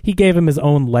 He gave him his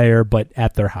own lair, but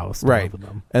at their house, right?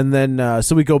 And then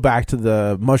so we go back to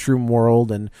the mushroom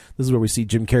world, and this is where we see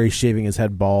Jim Carrey shaving his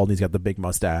head bald. He's got the big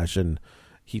mustache, and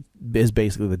he is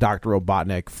basically the Dr.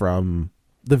 Robotnik from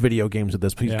the video games with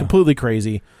this. He's completely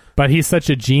crazy. But he's such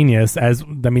a genius.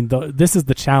 This is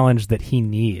the challenge that he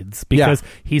needs because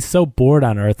he's so bored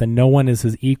on Earth and no one is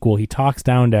his equal. He talks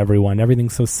down to everyone.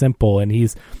 Everything's so simple, and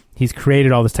he's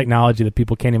created all this technology that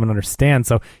people can't even understand.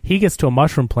 So he gets to a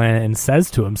mushroom planet and says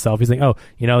to himself, he's like, oh,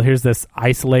 here's this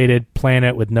isolated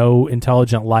planet with no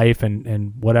intelligent life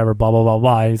and whatever, blah, blah, blah,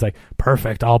 blah. And he's like,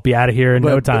 perfect. I'll be out of here in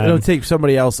no time. It'll take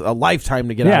somebody else a lifetime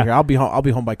to get out of here. I'll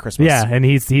be home by Christmas. Yeah. And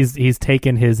he's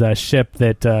taken his ship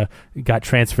that got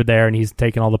transferred there, and he's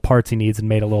taken all the parts he needs and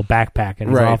made a little backpack, and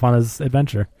he's off on his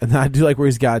adventure. And I do like where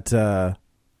he's got the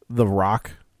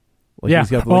rock. Like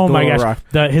he's got my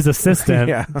gosh. His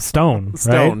assistant, Stone,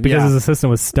 right? Because his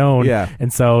assistant was Stone. Yeah.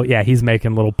 And so, he's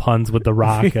making little puns with the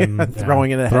rock and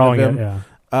throwing it ahead of him.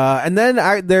 And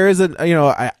then there is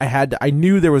I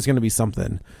knew there was going to be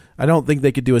something. I don't think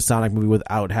they could do a Sonic movie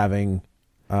without having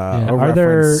Are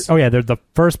there? Oh yeah, the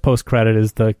first post credit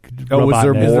is the. Was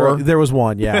there more? There was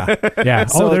one. Yeah. Yeah.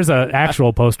 So, there's an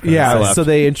actual post credit. Yeah. So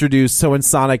they introduced. So in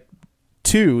Sonic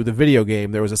 2, the video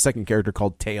game, there was a second character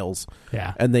called Tails.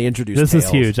 Yeah. And they introduced. This Tails. is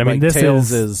huge. I mean, like,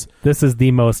 this is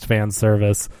the most fan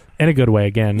service in a good way.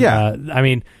 Again. Yeah. I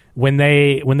mean, when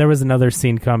there was another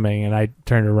scene coming, and I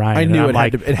turned to Ryan, I knew and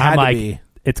it had to be.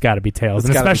 It's got to be Tails, It's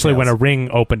and gotta be especially Tails. when a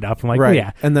ring opened up. I'm like, right. oh,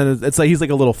 yeah. And then it's like he's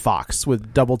like a little fox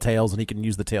with double tails, and he can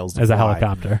use the tails to as fly. a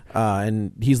helicopter.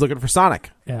 And he's looking for Sonic.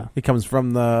 Yeah, he comes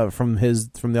from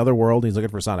the other world. He's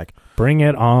looking for Sonic. Bring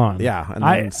it on. Yeah, and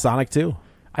then Sonic 2.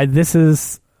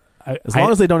 As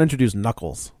long as they don't introduce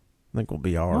Knuckles, I think we'll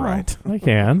be all right. They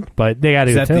can, but they got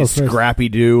to do Is that the Tails first. Scrappy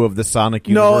Doo of the Sonic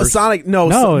universe?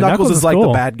 No, Knuckles is like cool.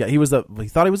 the bad guy. He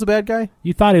thought he was a bad guy.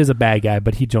 You thought he was a bad guy,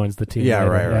 but he joins the team. Yeah,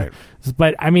 later. right.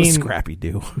 But I mean, Scrappy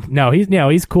Doo. No,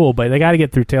 he's cool, but they got to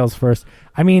get through Tails first.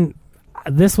 I mean,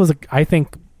 this was I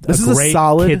think this is a great a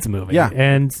solid kids movie. Yeah,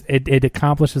 and it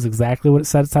accomplishes exactly what it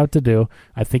sets out to do.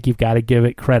 I think you've got to give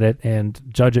it credit and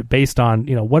judge it based on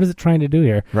what is it trying to do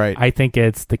here. Right. I think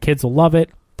the kids will love it.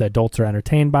 The adults are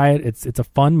entertained by it. It's a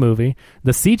fun movie.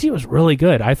 The CG was really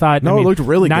good. I thought. It looked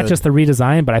really good. Not just the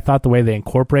redesign, but I thought the way they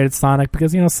incorporated Sonic,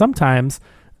 because sometimes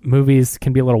movies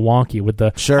can be a little wonky with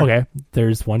the. Sure. Okay,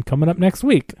 there's one coming up next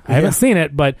week. I haven't seen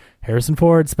it, but Harrison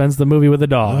Ford spends the movie with a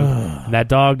dog. And that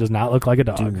dog does not look like a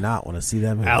dog. Do not want to see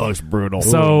that movie. That looks brutal.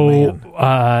 So,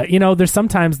 there's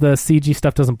sometimes the CG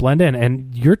stuff doesn't blend in,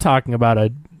 and you're talking about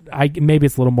maybe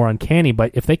it's a little more uncanny,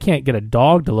 but if they can't get a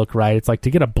dog to look right, it's like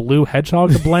to get a blue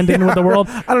hedgehog to blend in with the world.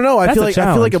 I don't know. I feel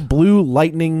like a blue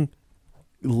lightning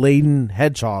laden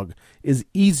hedgehog is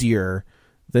easier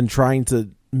than trying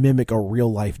to mimic a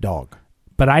real life dog.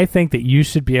 But I think that you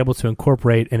should be able to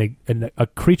incorporate a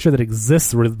creature that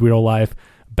exists with real life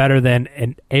better than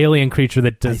an alien creature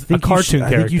that does a cartoon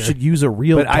character. I think you should use a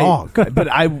real dog. But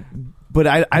I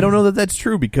don't know that that's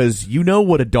true, because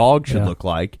what a dog should look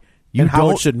like. And how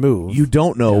it should move. You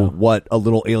don't know what a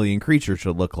little alien creature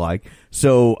should look like.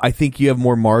 So I think you have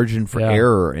more margin for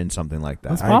error in something like that.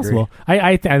 That's possible.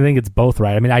 I think it's both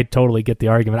right. I mean, I totally get the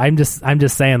argument. I'm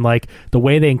just saying, like, the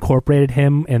way they incorporated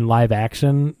him in live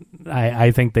action,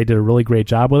 I think they did a really great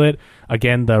job with it.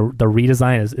 Again, the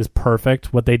redesign is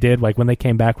perfect. What they did, like when they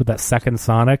came back with that second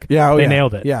Sonic, they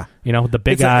nailed it. Yeah. The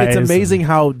big eyes. It's amazing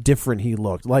how different he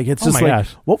looked. Like, it's just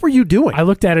gosh. What were you doing? I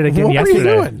looked at it again yesterday. What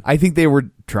were you doing? I think they were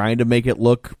trying to make it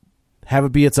have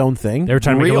it be its own thing. They were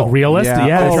trying to make it look realistic.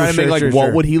 Yeah. They're trying to make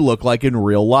what would he look like in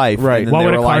real life? Right. And what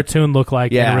would a cartoon look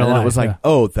like in real and life? it was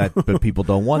like, but people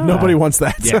don't want that. Nobody wants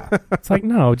that. Yeah. It's like,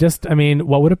 no,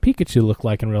 what would a Pikachu look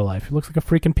like in real life? He looks like a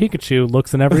freaking Pikachu,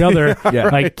 looks in every other.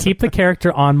 Like, keep the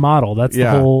character on model. That's the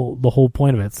whole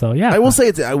point of it. So, yeah. I will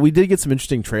say, we did get some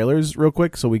interesting trailers real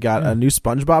quick. So we got a new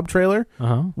SpongeBob trailer,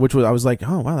 which I was like,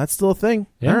 oh, wow, that's still a thing.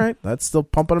 Yeah. All right. That's still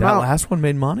pumping them That out. last one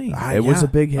made money. It was a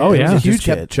big hit. Oh, yeah. It was a huge huge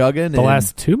kept hit. chugging. The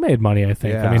last two made money, I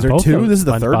think. Yeah. I mean, Is there both two? of This is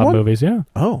the third SpongeBob one? movies, yeah.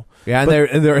 Oh. Yeah,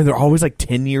 and they're always like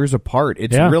 10 years apart.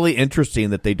 It's Yeah. really interesting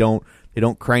that they don't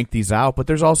crank these out, but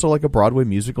there's also like a Broadway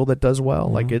musical that does well.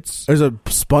 Like There's a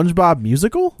SpongeBob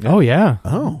musical? Oh, yeah.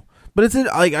 Oh. But it's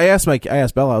like I asked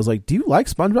Bella, I was like, do you like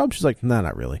SpongeBob? She's like, nah,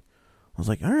 not really. I was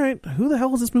like, all right, who the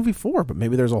hell is this movie for? But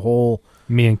maybe there's a whole...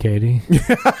 Me and Katie.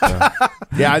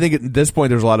 Yeah, I think at this point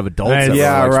there's a lot of adults. Right, that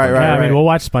yeah, watch right, SpongeBob. right. I mean, we'll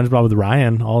watch SpongeBob with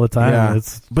Ryan all the time. Yeah.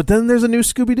 But then there's a new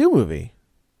Scooby-Doo movie.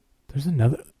 There's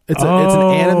another... It's an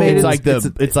animated...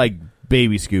 It's like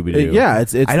Baby Scooby-Doo.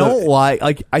 It's I don't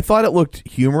like I thought it looked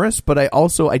humorous, but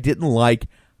I didn't like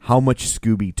how much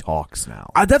Scooby talks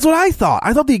now. That's what I thought.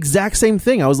 I thought the exact same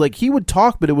thing. I was like, he would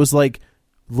talk, but it was like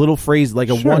little phrase, like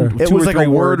It two was or like three a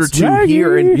word or words. two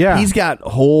here, and Yeah. he's got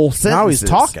whole sentences. Now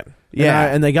he's talking. Yeah,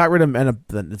 and they got rid of him,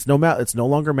 and it's no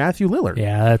longer Matthew Lillard.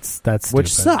 Yeah, that's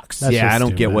which stupid. sucks. That's yeah, just I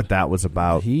don't get stupid. what that was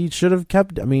about. He should have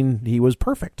kept. I mean, he was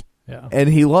perfect, Yeah. And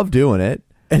he loved doing it.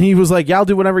 and he was like, "Yeah, I'll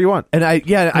do whatever you want." And I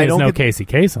don't no get Casey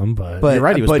Kasem, but You're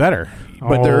right, he was better.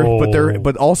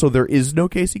 But also there is no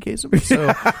Casey Kasem.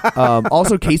 So,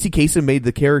 also Casey Kasem made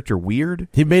the character weird.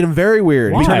 He made him very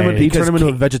weird. Why? He turned him into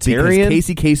a vegetarian. Because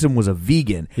Casey Kasem was a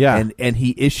vegan. Yeah. and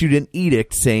he issued an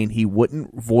edict saying he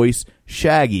wouldn't voice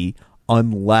Shaggy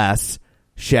unless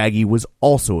Shaggy was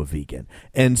also a vegan.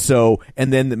 And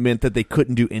then it meant that they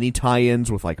couldn't do any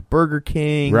tie-ins with like Burger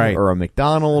King or a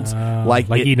McDonald's. like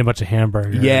eating a bunch of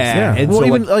hamburgers. Yeah. And well, so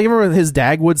even like, remember his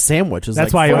Dagwood sandwich.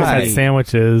 That's why he always had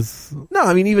sandwiches. No,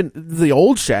 I mean, even the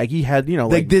old Shaggy had,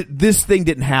 this thing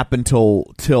didn't happen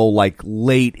till like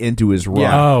late into his run.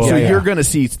 Yeah. Oh, so yeah. you're going to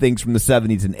see things from the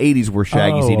 70s and 80s where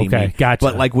Shaggy's eating meat. Gotcha.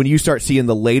 But like when you start seeing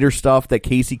the later stuff that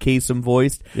Casey Kasem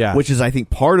voiced, which is I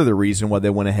think part of the reason why they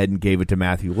went ahead and gave it to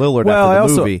Matthew Lillard Well,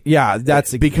 after the movie. Yeah,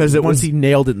 that's because it once was he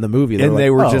nailed it in the movie, and they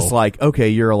were like, just like, okay,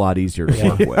 you're a lot easier to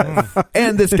work with.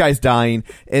 And this guy's dying,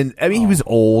 and I mean, he was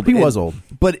old. He was old,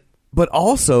 but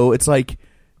also, it's like,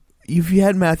 if you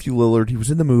had Matthew Lillard, he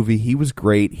was in the movie, he was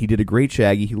great, he did a great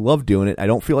Shaggy, he loved doing it. I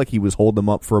don't feel like he was holding them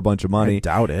up for a bunch of money. I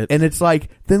doubt it. And it's like,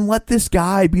 then let this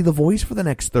guy be the voice for the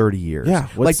next 30 years. Yeah,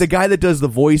 like the guy that does the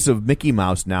voice of Mickey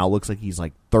Mouse now looks like he's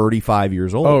like 35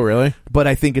 years old. Oh, really? But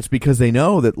I think it's because they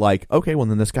know that, like, okay, well,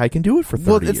 then this guy can do it for 30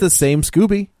 years. Well, it's the same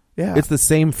Scooby. Yeah. It's the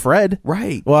same Fred.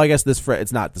 Right. Well, I guess this Fred,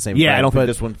 it's not the same Yeah, Fred. I don't think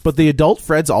this one. But the adult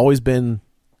Fred's always been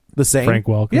the same. Frank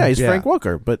Welker. Yeah, he's Frank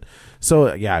Welker. But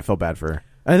so, yeah, I felt bad for her.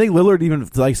 I think Lillard even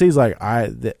he's like,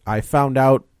 I found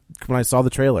out when I saw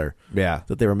the trailer,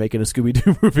 that they were making a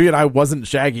Scooby-Doo movie and I wasn't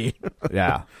Shaggy.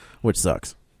 Yeah, which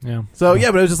sucks. Yeah. So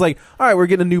yeah, but it was just like, all right, we're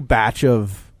getting a new batch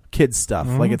of kids stuff.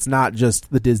 Like it's not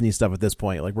just the Disney stuff at this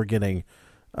point. Like we're getting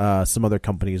some other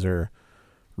companies are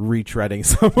retreading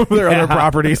some of their other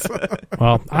properties.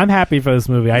 Well, I'm happy for this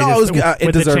movie.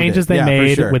 With the changes they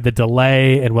made, with the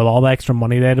delay, and with all the extra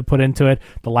money they had to put into it,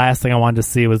 the last thing I wanted to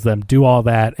see was them do all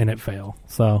that and it fail.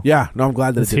 So yeah, no, I'm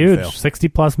glad that it's it didn't huge. fail.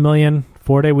 $60+ million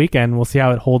 4-day weekend. We'll see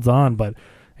how it holds on, but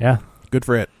yeah, good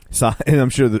for it. So, and I'm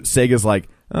sure that Sega's like,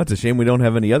 oh, it's a shame we don't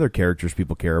have any other characters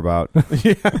people care about.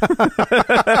 They're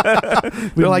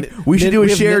like, we should do a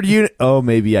shared unit. Oh,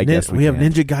 maybe, I guess we have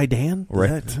Ninja Guy Dan?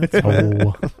 Right.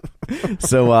 Oh.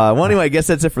 So, well, anyway, I guess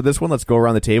that's it for this one. Let's go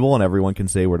around the table and everyone can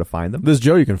say where to find them. This is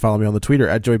Joe. You can follow me on the Twitter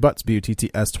at JoeyButts,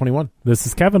 BUTTS21. This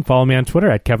is Kevin. Follow me on Twitter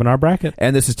at KevinRBrackett.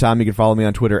 And this is Tom. You can follow me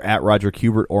on Twitter at Roger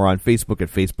Kubert or on Facebook at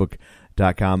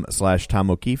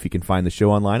Facebook.com/Tom O'Keefe. You can find the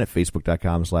show online at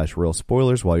Facebook.com/Real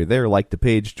Spoilers. While you're there, like the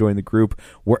page, join the group.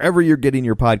 Wherever you're getting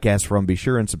your podcast from, be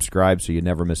sure and subscribe so you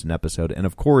never miss an episode. And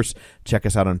of course, check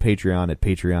us out on Patreon at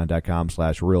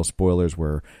Patreon.com/Real Spoilers,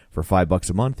 where for $5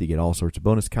 a month you get all sorts of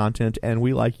bonus content, and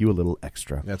we like you a little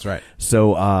extra. That's right.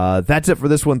 So that's it for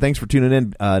this one. Thanks for tuning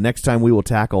in. Next time we will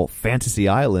tackle Fantasy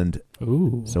Island.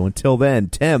 Ooh. So until then,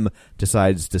 Tim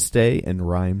decides to stay in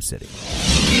Rhyme City.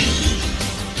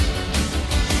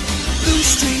 Blue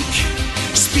streak